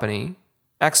one company,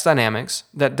 X Dynamics,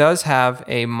 that does have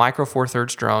a Micro Four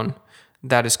Thirds drone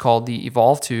that is called the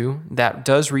Evolve 2 that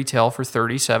does retail for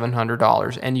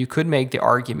 $3,700. And you could make the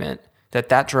argument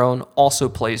that drone also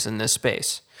plays in this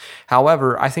space.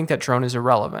 However, I think that drone is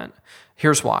irrelevant.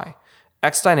 Here's why.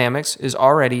 X Dynamics is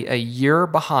already a year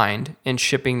behind in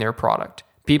shipping their product.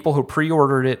 People who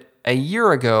pre-ordered it a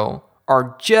year ago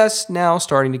are just now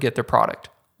starting to get their product.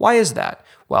 Why is that?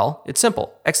 Well, it's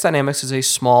simple. X Dynamics is a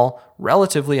small,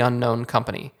 relatively unknown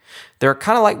company. They're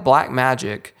kind of like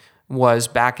Blackmagic was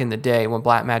back in the day when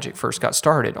Blackmagic first got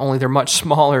started, only they're much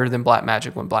smaller than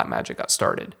Blackmagic when Blackmagic got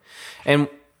started. And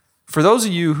for those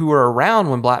of you who were around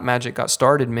when Blackmagic got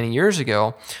started many years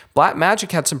ago,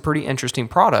 Blackmagic had some pretty interesting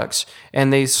products,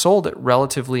 and they sold at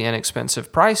relatively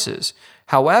inexpensive prices.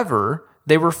 However,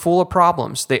 they were full of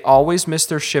problems. They always missed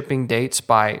their shipping dates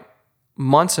by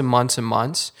months and months and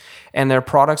months, and their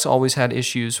products always had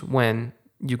issues when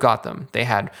you got them. They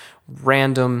had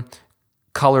random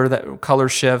color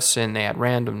shifts, and they had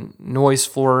random noise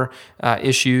floor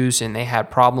issues, and they had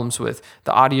problems with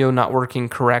the audio not working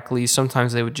correctly.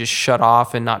 Sometimes they would just shut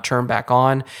off and not turn back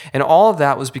on. And all of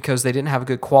that was because they didn't have a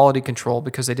good quality control,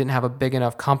 because they didn't have a big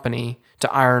enough company to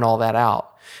iron all that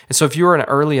out. And so if you were an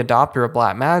early adopter of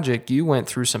Blackmagic, you went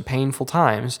through some painful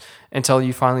times until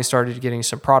you finally started getting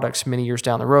some products many years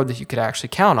down the road that you could actually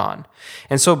count on.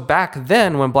 And so back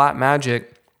then when Blackmagic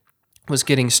was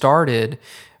getting started,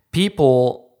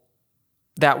 people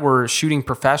that were shooting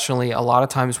professionally, a lot of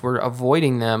times were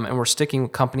avoiding them and were sticking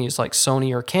with companies like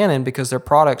Sony or Canon, because their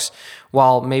products,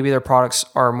 while maybe their products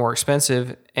are more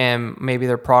expensive and maybe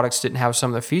their products didn't have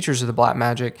some of the features of the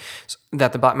Blackmagic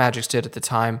that the Blackmagics did at the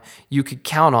time, you could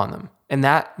count on them. And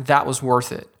that was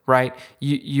worth it, right?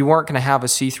 You weren't going to have a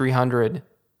C300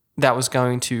 that was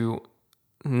going to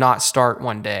not start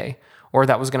one day, or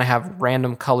that was going to have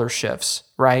random color shifts,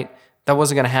 right? That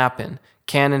wasn't going to happen.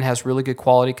 Canon has really good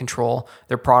quality control.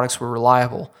 Their products were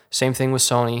reliable. Same thing with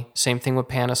Sony. Same thing with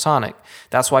Panasonic.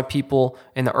 That's why people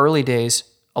in the early days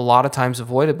a lot of times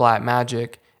avoided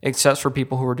Blackmagic, except for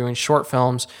people who were doing short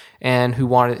films and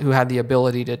who had the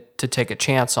ability to take a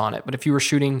chance on it. But if you were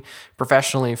shooting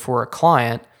professionally for a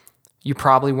client, you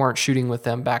probably weren't shooting with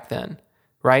them back then,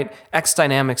 right? X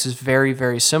Dynamics is very,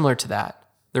 very similar to that.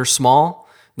 They're small.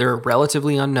 They're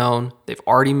relatively unknown. They've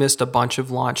already missed a bunch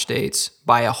of launch dates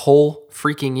by a whole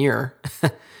freaking year.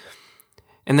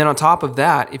 And then on top of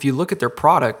that, if you look at their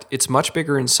product, it's much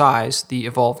bigger in size, the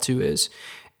Evolve 2 is,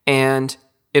 and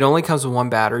it only comes with one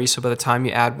battery. So by the time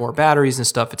you add more batteries and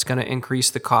stuff, it's going to increase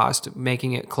the cost,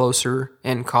 making it closer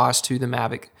in cost to the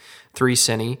Mavic 3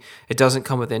 Cine. It doesn't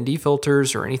come with ND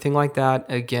filters or anything like that.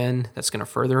 Again, that's going to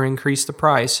further increase the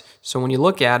price. So when you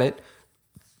look at it,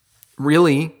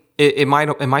 really, it might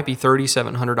be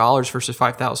 $3,700 versus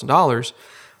 $5,000,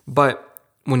 but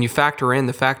when you factor in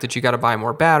the fact that you got to buy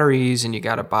more batteries and you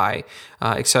got to buy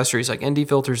accessories like ND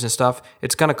filters and stuff,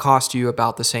 it's going to cost you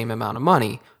about the same amount of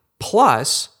money.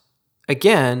 Plus,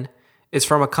 again, it's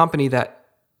from a company that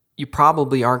you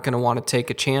probably aren't going to want to take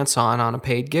a chance on a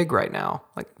paid gig right now.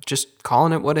 Like, just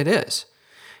calling it what it is.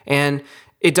 And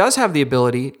it does have the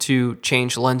ability to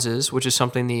change lenses, which is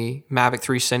something the Mavic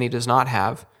 3 Cine does not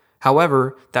have.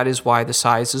 However, that is why the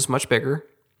size is much bigger.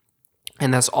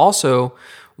 And that's also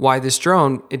why this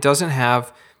drone,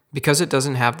 because it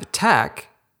doesn't have the tech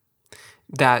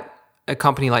that a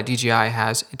company like DJI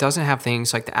has, it doesn't have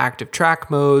things like the active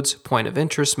track modes, point of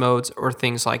interest modes, or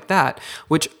things like that,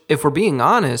 which, if we're being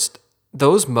honest,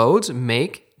 those modes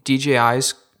make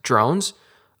DJI's drones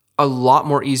a lot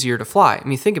more easier to fly. I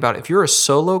mean, think about it. If you're a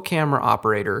solo camera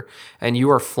operator and you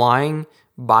are flying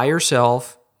by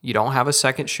yourself, You don't have a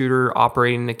second shooter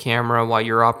operating the camera while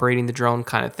you're operating the drone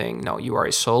kind of thing. No, you are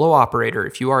a solo operator.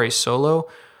 If you are a solo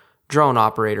drone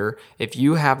operator, if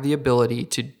you have the ability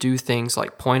to do things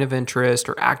like point of interest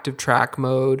or active track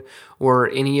mode or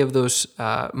any of those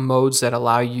modes that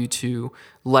allow you to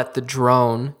let the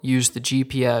drone use the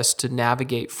GPS to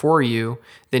navigate for you,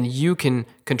 then you can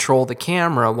control the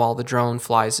camera while the drone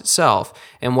flies itself.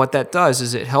 And what that does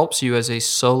is it helps you as a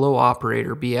solo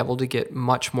operator be able to get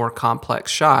much more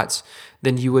complex shots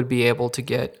than you would be able to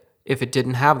get if it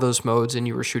didn't have those modes and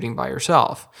you were shooting by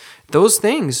yourself. Those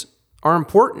things are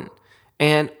important.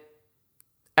 And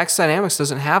X Dynamics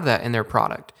doesn't have that in their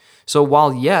product. So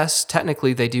while yes,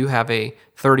 technically they do have a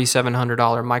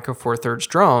 $3,700 Micro Four Thirds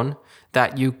drone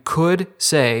that you could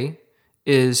say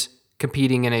is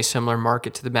competing in a similar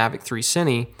market to the Mavic 3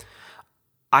 Cine,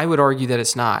 I would argue that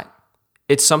it's not.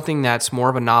 It's something that's more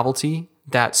of a novelty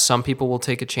that some people will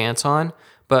take a chance on,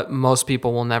 but most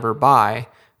people will never buy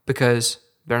because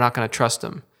they're not going to trust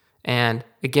them. And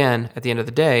again, at the end of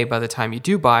the day, by the time you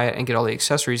do buy it and get all the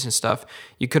accessories and stuff,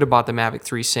 you could have bought the Mavic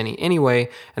 3 Cine anyway.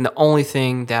 And the only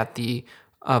thing that the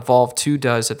Evolve 2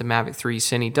 does that the Mavic 3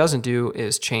 Cine doesn't do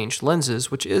is change lenses,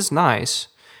 which is nice.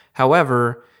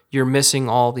 However, you're missing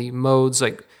all the modes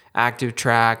like active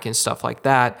track and stuff like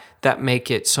that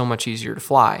make it so much easier to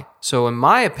fly. So in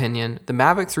my opinion, the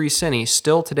Mavic 3 Cine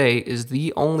still today is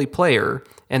the only player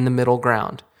in the middle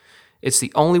ground. It's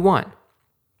the only one.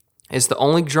 It's the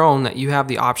only drone that you have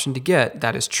the option to get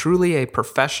that is truly a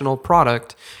professional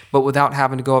product, but without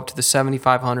having to go up to the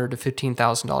 $7,500 to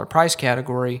 $15,000 price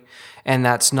category, and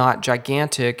that's not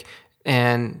gigantic,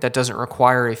 and that doesn't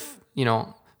require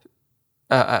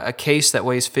a case that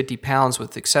weighs 50 pounds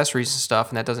with accessories and stuff,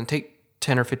 and that doesn't take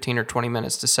 10 or 15 or 20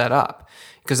 minutes to set up,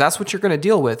 because that's what you're going to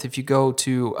deal with if you go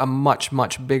to a much,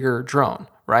 much bigger drone,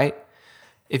 right?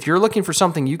 If you're looking for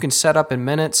something you can set up in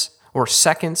minutes or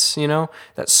seconds,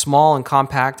 that's small and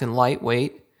compact and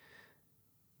lightweight,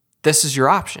 this is your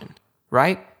option,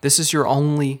 right? This is your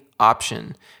only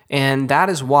option. And that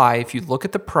is why, if you look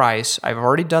at the price, I've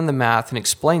already done the math and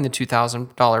explained the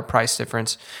 $2,000 price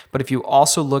difference, but if you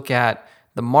also look at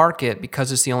the market, because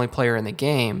it's the only player in the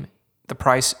game, the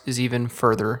price is even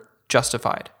further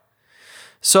justified.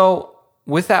 So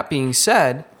with that being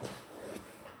said,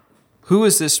 who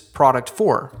is this product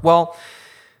for? Well,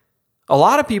 a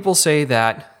lot of people say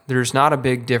that there's not a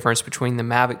big difference between the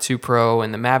Mavic 2 Pro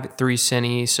and the Mavic 3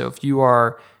 Cine. So if you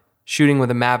are shooting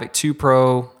with a Mavic 2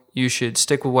 Pro, you should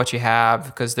stick with what you have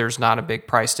because there's not a big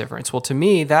price difference. Well, to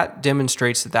me, that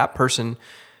demonstrates that that person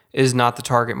is not the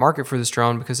target market for this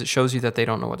drone because it shows you that they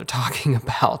don't know what they're talking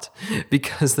about,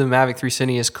 because the Mavic 3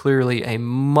 Cine is clearly a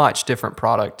much different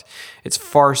product. It's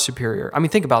far superior. I mean,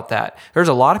 think about that. There's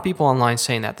a lot of people online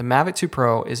saying that the Mavic 2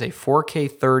 Pro is a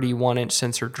 4K 30 1-inch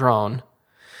sensor drone.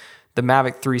 The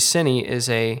Mavic 3 Cine is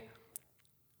a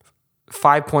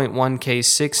 5.1K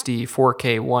 60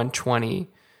 4K 120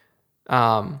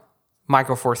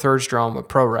 Micro Four Thirds drone with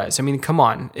ProRes. I mean, come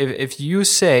on. If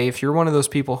you're one of those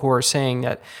people who are saying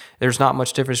that there's not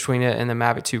much difference between it and the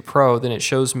Mavic 2 Pro, then it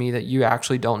shows me that you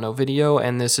actually don't know video,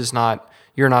 and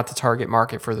you're not the target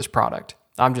market for this product.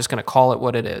 I'm just going to call it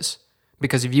what it is.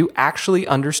 Because if you actually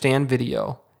understand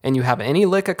video and you have any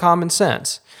lick of common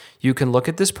sense, you can look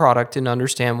at this product and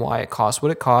understand why it costs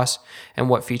what it costs and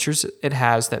what features it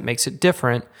has that makes it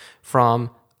different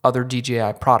from other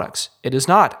DJI products. It is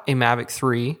not a Mavic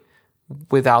 3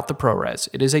 without the ProRes.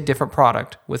 It is a different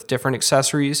product with different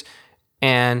accessories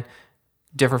and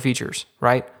different features,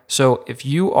 right? So if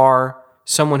you are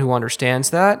someone who understands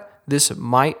that, this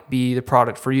might be the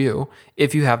product for you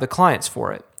if you have the clients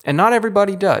for it. And not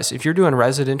everybody does. If you're doing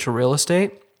residential real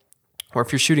estate or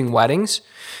if you're shooting weddings,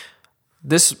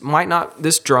 this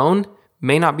drone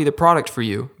may not be the product for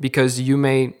you because you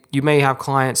may have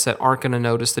clients that aren't going to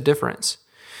notice the difference.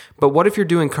 But what if you're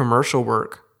doing commercial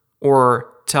work or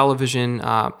television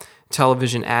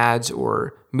ads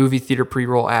or movie theater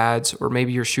pre-roll ads, or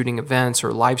maybe you're shooting events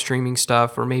or live streaming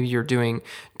stuff, or maybe you're doing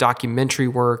documentary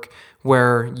work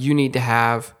where you need to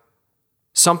have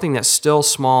something that's still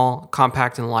small,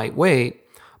 compact, and lightweight,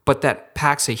 but that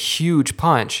packs a huge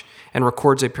punch and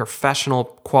records a professional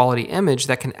quality image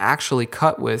that can actually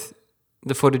cut with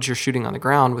the footage you're shooting on the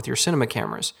ground with your cinema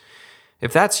cameras.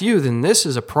 If that's you, then this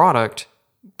is a product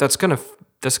that's going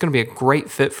to be a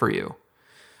great fit for you.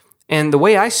 And the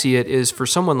way I see it is, for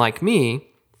someone like me,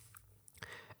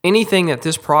 anything that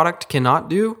this product cannot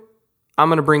do, I'm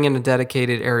going to bring in a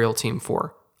dedicated aerial team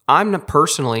for. I'm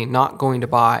personally not going to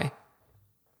buy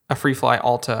a FreeFly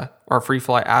Alta or a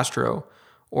FreeFly Astro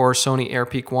or Sony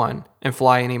AirPeak 1 and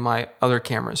fly any of my other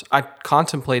cameras. I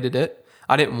contemplated it.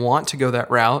 I didn't want to go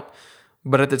that route,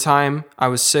 But at the time, I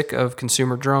was sick of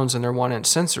consumer drones and their 1-inch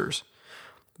sensors.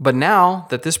 But now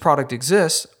that this product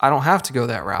exists, I don't have to go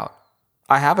that route.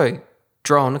 I have a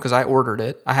drone because I ordered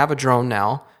it. I have a drone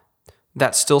now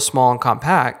that's still small and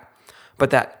compact, but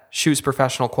that shoots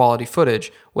professional quality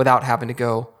footage without having to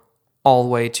go all the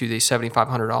way to the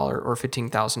 $7,500 or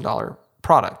 $15,000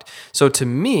 product. So to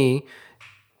me,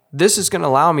 this is going to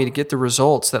allow me to get the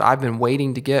results that I've been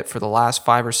waiting to get for the last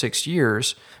 5 or 6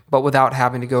 years, but without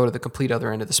having to go to the complete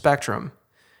other end of the spectrum.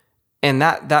 And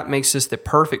that makes this the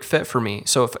perfect fit for me.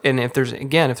 So if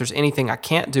there's anything I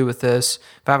can't do with this,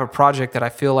 if I have a project that I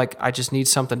feel like I just need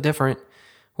something different,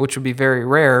 which would be very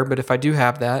rare, but if I do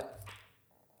have that,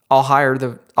 I'll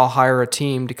hire a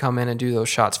team to come in and do those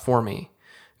shots for me.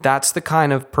 That's the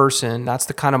kind of person, that's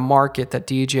the kind of market that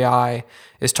DJI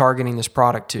is targeting this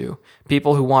product to.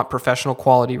 People who want professional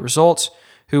quality results,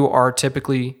 who are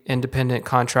typically independent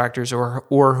contractors or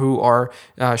who are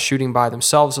shooting by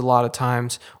themselves a lot of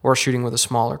times or shooting with a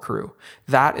smaller crew.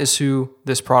 That is who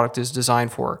this product is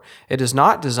designed for. It is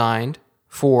not designed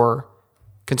for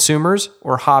consumers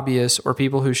or hobbyists or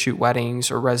people who shoot weddings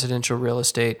or residential real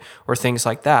estate or things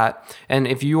like that. And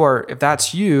if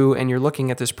that's you and you're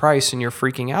looking at this price and you're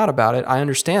freaking out about it, I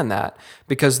understand that,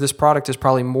 because this product is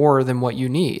probably more than what you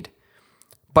need.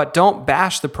 But don't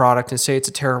bash the product and say it's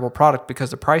a terrible product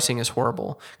because the pricing is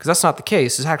horrible, because that's not the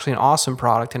case. It's actually an awesome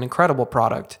product, an incredible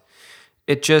product.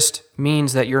 It just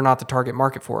means that you're not the target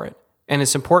market for it. And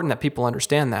it's important that people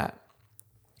understand that.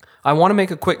 I want to make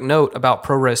a quick note about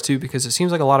ProRes too, because it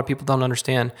seems like a lot of people don't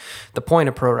understand the point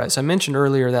of ProRes. I mentioned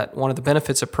earlier that one of the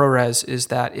benefits of ProRes is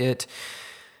that it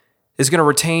is going to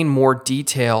retain more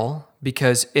detail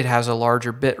because it has a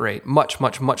larger bit rate, much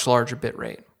larger bit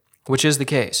rate, which is the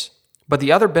case. But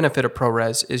the other benefit of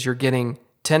ProRes is you're getting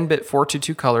 10-bit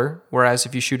 422 color, whereas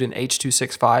if you shoot an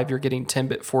H.265, you're getting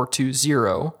 10-bit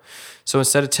 420. So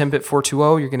instead of 10-bit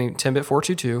 420, you're getting 10-bit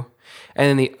 422. And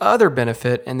then the other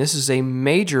benefit, and this is a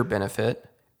major benefit,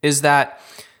 is that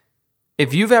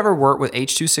if you've ever worked with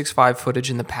H.265 footage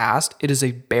in the past, it is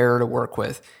a bear to work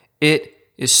with. It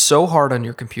is so hard on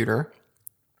your computer.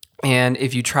 And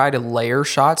if you try to layer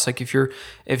shots, like if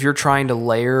you're trying to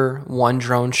layer one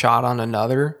drone shot on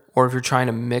another, or if you're trying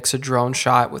to mix a drone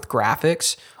shot with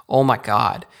graphics, oh my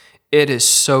God, it is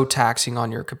so taxing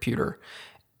on your computer.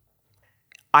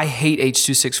 I hate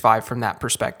H.265 from that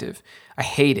perspective. I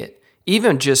hate it.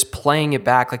 Even just playing it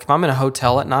back, like if I'm in a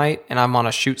hotel at night and I'm on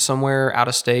a shoot somewhere out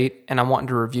of state and I'm wanting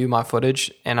to review my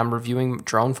footage and I'm reviewing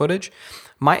drone footage,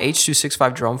 my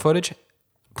H.265 drone footage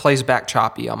plays back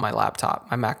choppy on my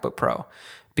laptop, my MacBook Pro,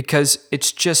 because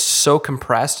it's just so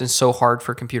compressed and so hard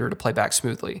for a computer to play back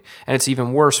smoothly. And it's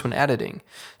even worse when editing.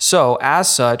 So as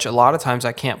such, a lot of times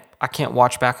I can't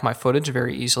watch back my footage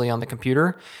very easily on the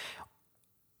computer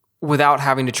without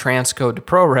having to transcode to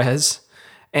ProRes.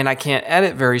 And I can't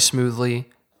edit very smoothly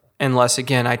unless,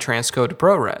 again, I transcode to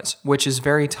ProRes, which is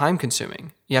very time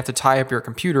consuming. You have to tie up your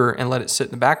computer and let it sit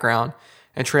in the background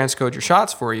and transcode your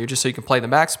shots for you just so you can play them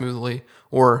back smoothly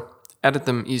or edit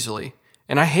them easily.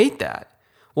 And I hate that.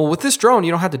 Well, with this drone,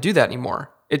 you don't have to do that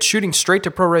anymore. It's shooting straight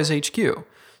to ProRes HQ.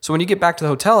 So when you get back to the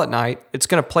hotel at night, it's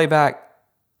going to play back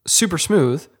super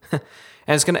smooth and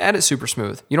it's going to edit super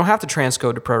smooth. You don't have to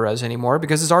transcode to ProRes anymore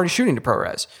because it's already shooting to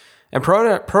ProRes. And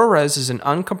ProRes is an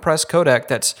uncompressed codec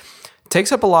that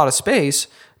takes up a lot of space,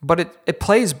 but it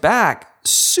plays back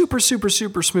super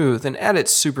smooth and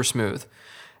edits super smooth.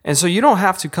 And so you don't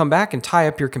have to come back and tie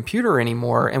up your computer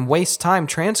anymore and waste time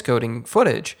transcoding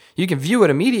footage. You can view it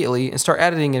immediately and start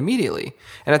editing immediately.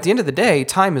 And at the end of the day,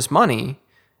 time is money,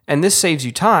 and this saves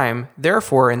you time.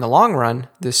 Therefore, in the long run,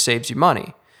 this saves you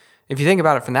money. If you think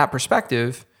about it from that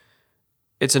perspective,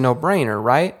 it's a no-brainer,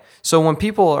 right? So when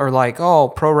people are like,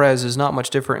 oh, ProRes is not much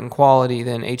different in quality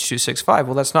than H.265,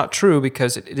 well, that's not true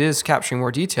because it is capturing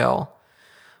more detail.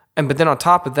 But then on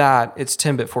top of that, it's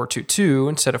 10-bit 422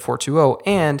 instead of 420.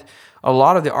 And a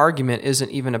lot of the argument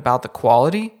isn't even about the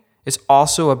quality. It's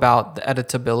also about the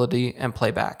editability and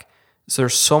playback. So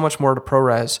there's so much more to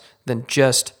ProRes than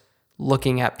just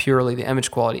looking at purely the image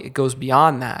quality. It goes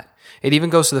beyond that. It even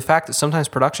goes to the fact that sometimes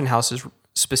production houses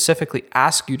specifically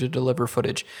ask you to deliver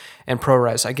footage in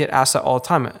ProRes. I get asked that all the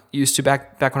time. I used to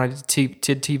back when I did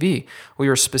TV. We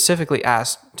were specifically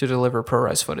asked to deliver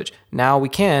ProRes footage. Now we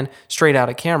can straight out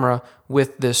of camera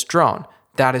with this drone.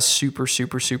 That is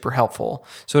super helpful.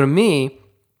 So to me,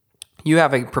 you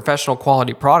have a professional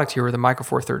quality product here with a Micro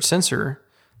Four Thirds sensor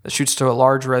that shoots to a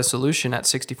large resolution at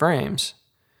 60 frames.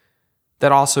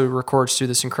 That also records through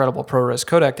this incredible ProRes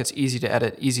codec that's easy to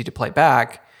edit, easy to play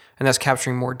back, and that's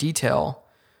capturing more detail.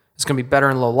 It's going to be better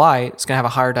in low light. It's going to have a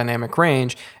higher dynamic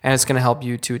range, and it's going to help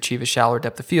you to achieve a shallower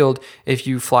depth of field if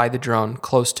you fly the drone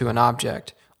close to an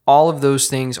object. All of those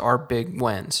things are big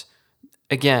wins.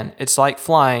 Again, it's like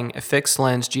flying a fixed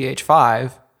lens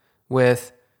GH5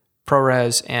 with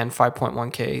ProRes and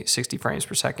 5.1K 60 frames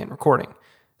per second recording.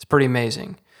 It's pretty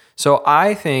amazing. So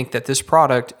I think that this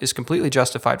product is completely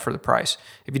justified for the price.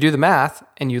 If you do the math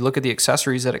and you look at the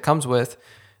accessories that it comes with,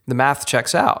 the math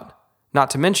checks out. Not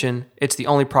to mention, it's the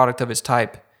only product of its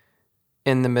type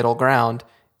in the middle ground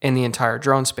in the entire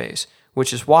drone space,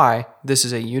 which is why this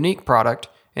is a unique product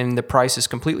and the price is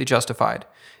completely justified.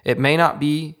 It may not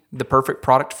be the perfect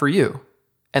product for you,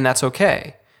 and that's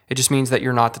okay. It just means that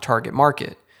you're not the target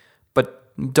market. But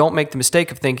don't make the mistake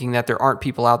of thinking that there aren't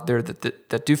people out there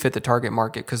that do fit the target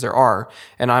market, because there are,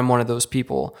 and I'm one of those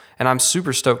people. And I'm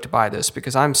super stoked to buy this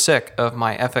because I'm sick of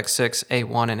my FX6,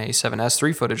 A1, and A7S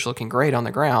III footage looking great on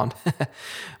the ground,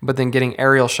 but then getting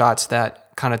aerial shots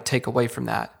that kind of take away from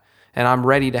that. And I'm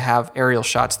ready to have aerial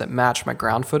shots that match my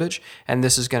ground footage, and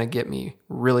this is going to get me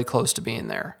really close to being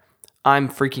there. I'm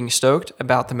freaking stoked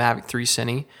about the Mavic 3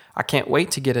 Cine. I can't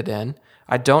wait to get it in.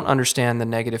 I don't understand the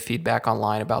negative feedback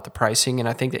online about the pricing, and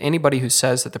I think that anybody who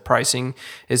says that the pricing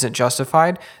isn't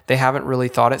justified, they haven't really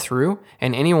thought it through.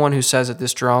 And anyone who says that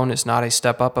this drone is not a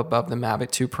step up above the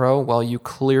Mavic 2 Pro, well, you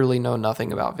clearly know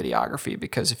nothing about videography,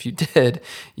 because if you did,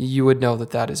 you would know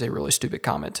that that is a really stupid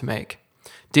comment to make.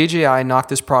 DJI knocked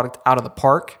this product out of the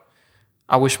park.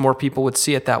 I wish more people would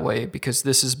see it that way, because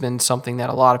this has been something that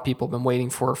a lot of people have been waiting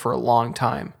for a long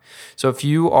time. So if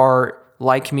you are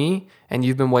like me and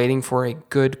you've been waiting for a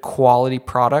good quality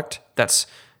product that's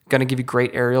going to give you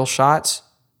great aerial shots,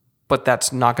 but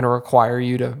that's not going to require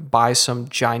you to buy some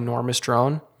ginormous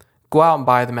drone, go out and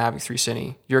buy the Mavic 3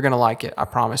 Cine. You're going to like it, I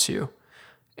promise you.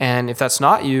 And if that's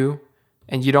not you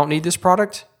and you don't need this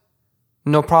product,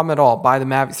 no problem at all. Buy the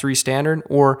Mavic 3 Standard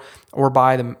or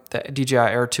buy the DJI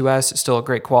Air 2S. It's still a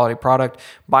great quality product.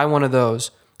 Buy one of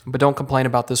those, but don't complain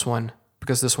about this one,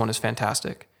 because this one is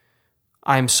fantastic.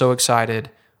 I am so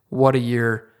excited. What a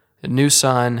year. A new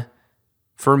sun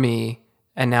for me,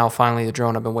 and now finally the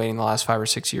drone I've been waiting the last 5 or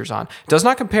 6 years on. It does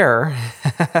not compare,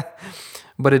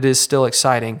 but it is still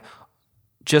exciting.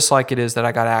 Just like it is that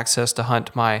I got access to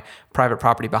hunt my private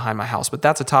property behind my house. But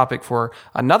that's a topic for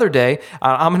another day.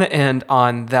 I'm going to end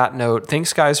on that note.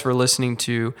 Thanks, guys, for listening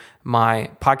to my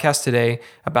podcast today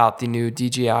about the new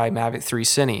DJI Mavic 3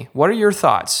 Cine. What are your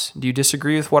thoughts? Do you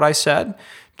disagree with what I said?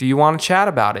 Do you want to chat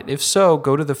about it? If so,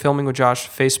 go to the Filming with Josh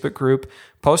Facebook group,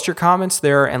 post your comments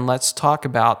there, and let's talk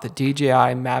about the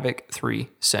DJI Mavic 3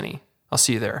 Cine. I'll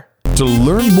see you there. To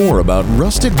learn more about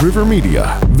Rustic River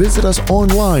Media, visit us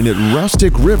online at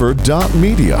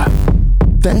rusticriver.media.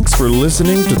 Thanks for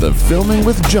listening to the Filming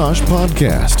with Josh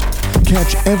podcast.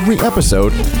 Catch every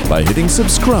episode by hitting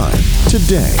subscribe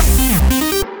today.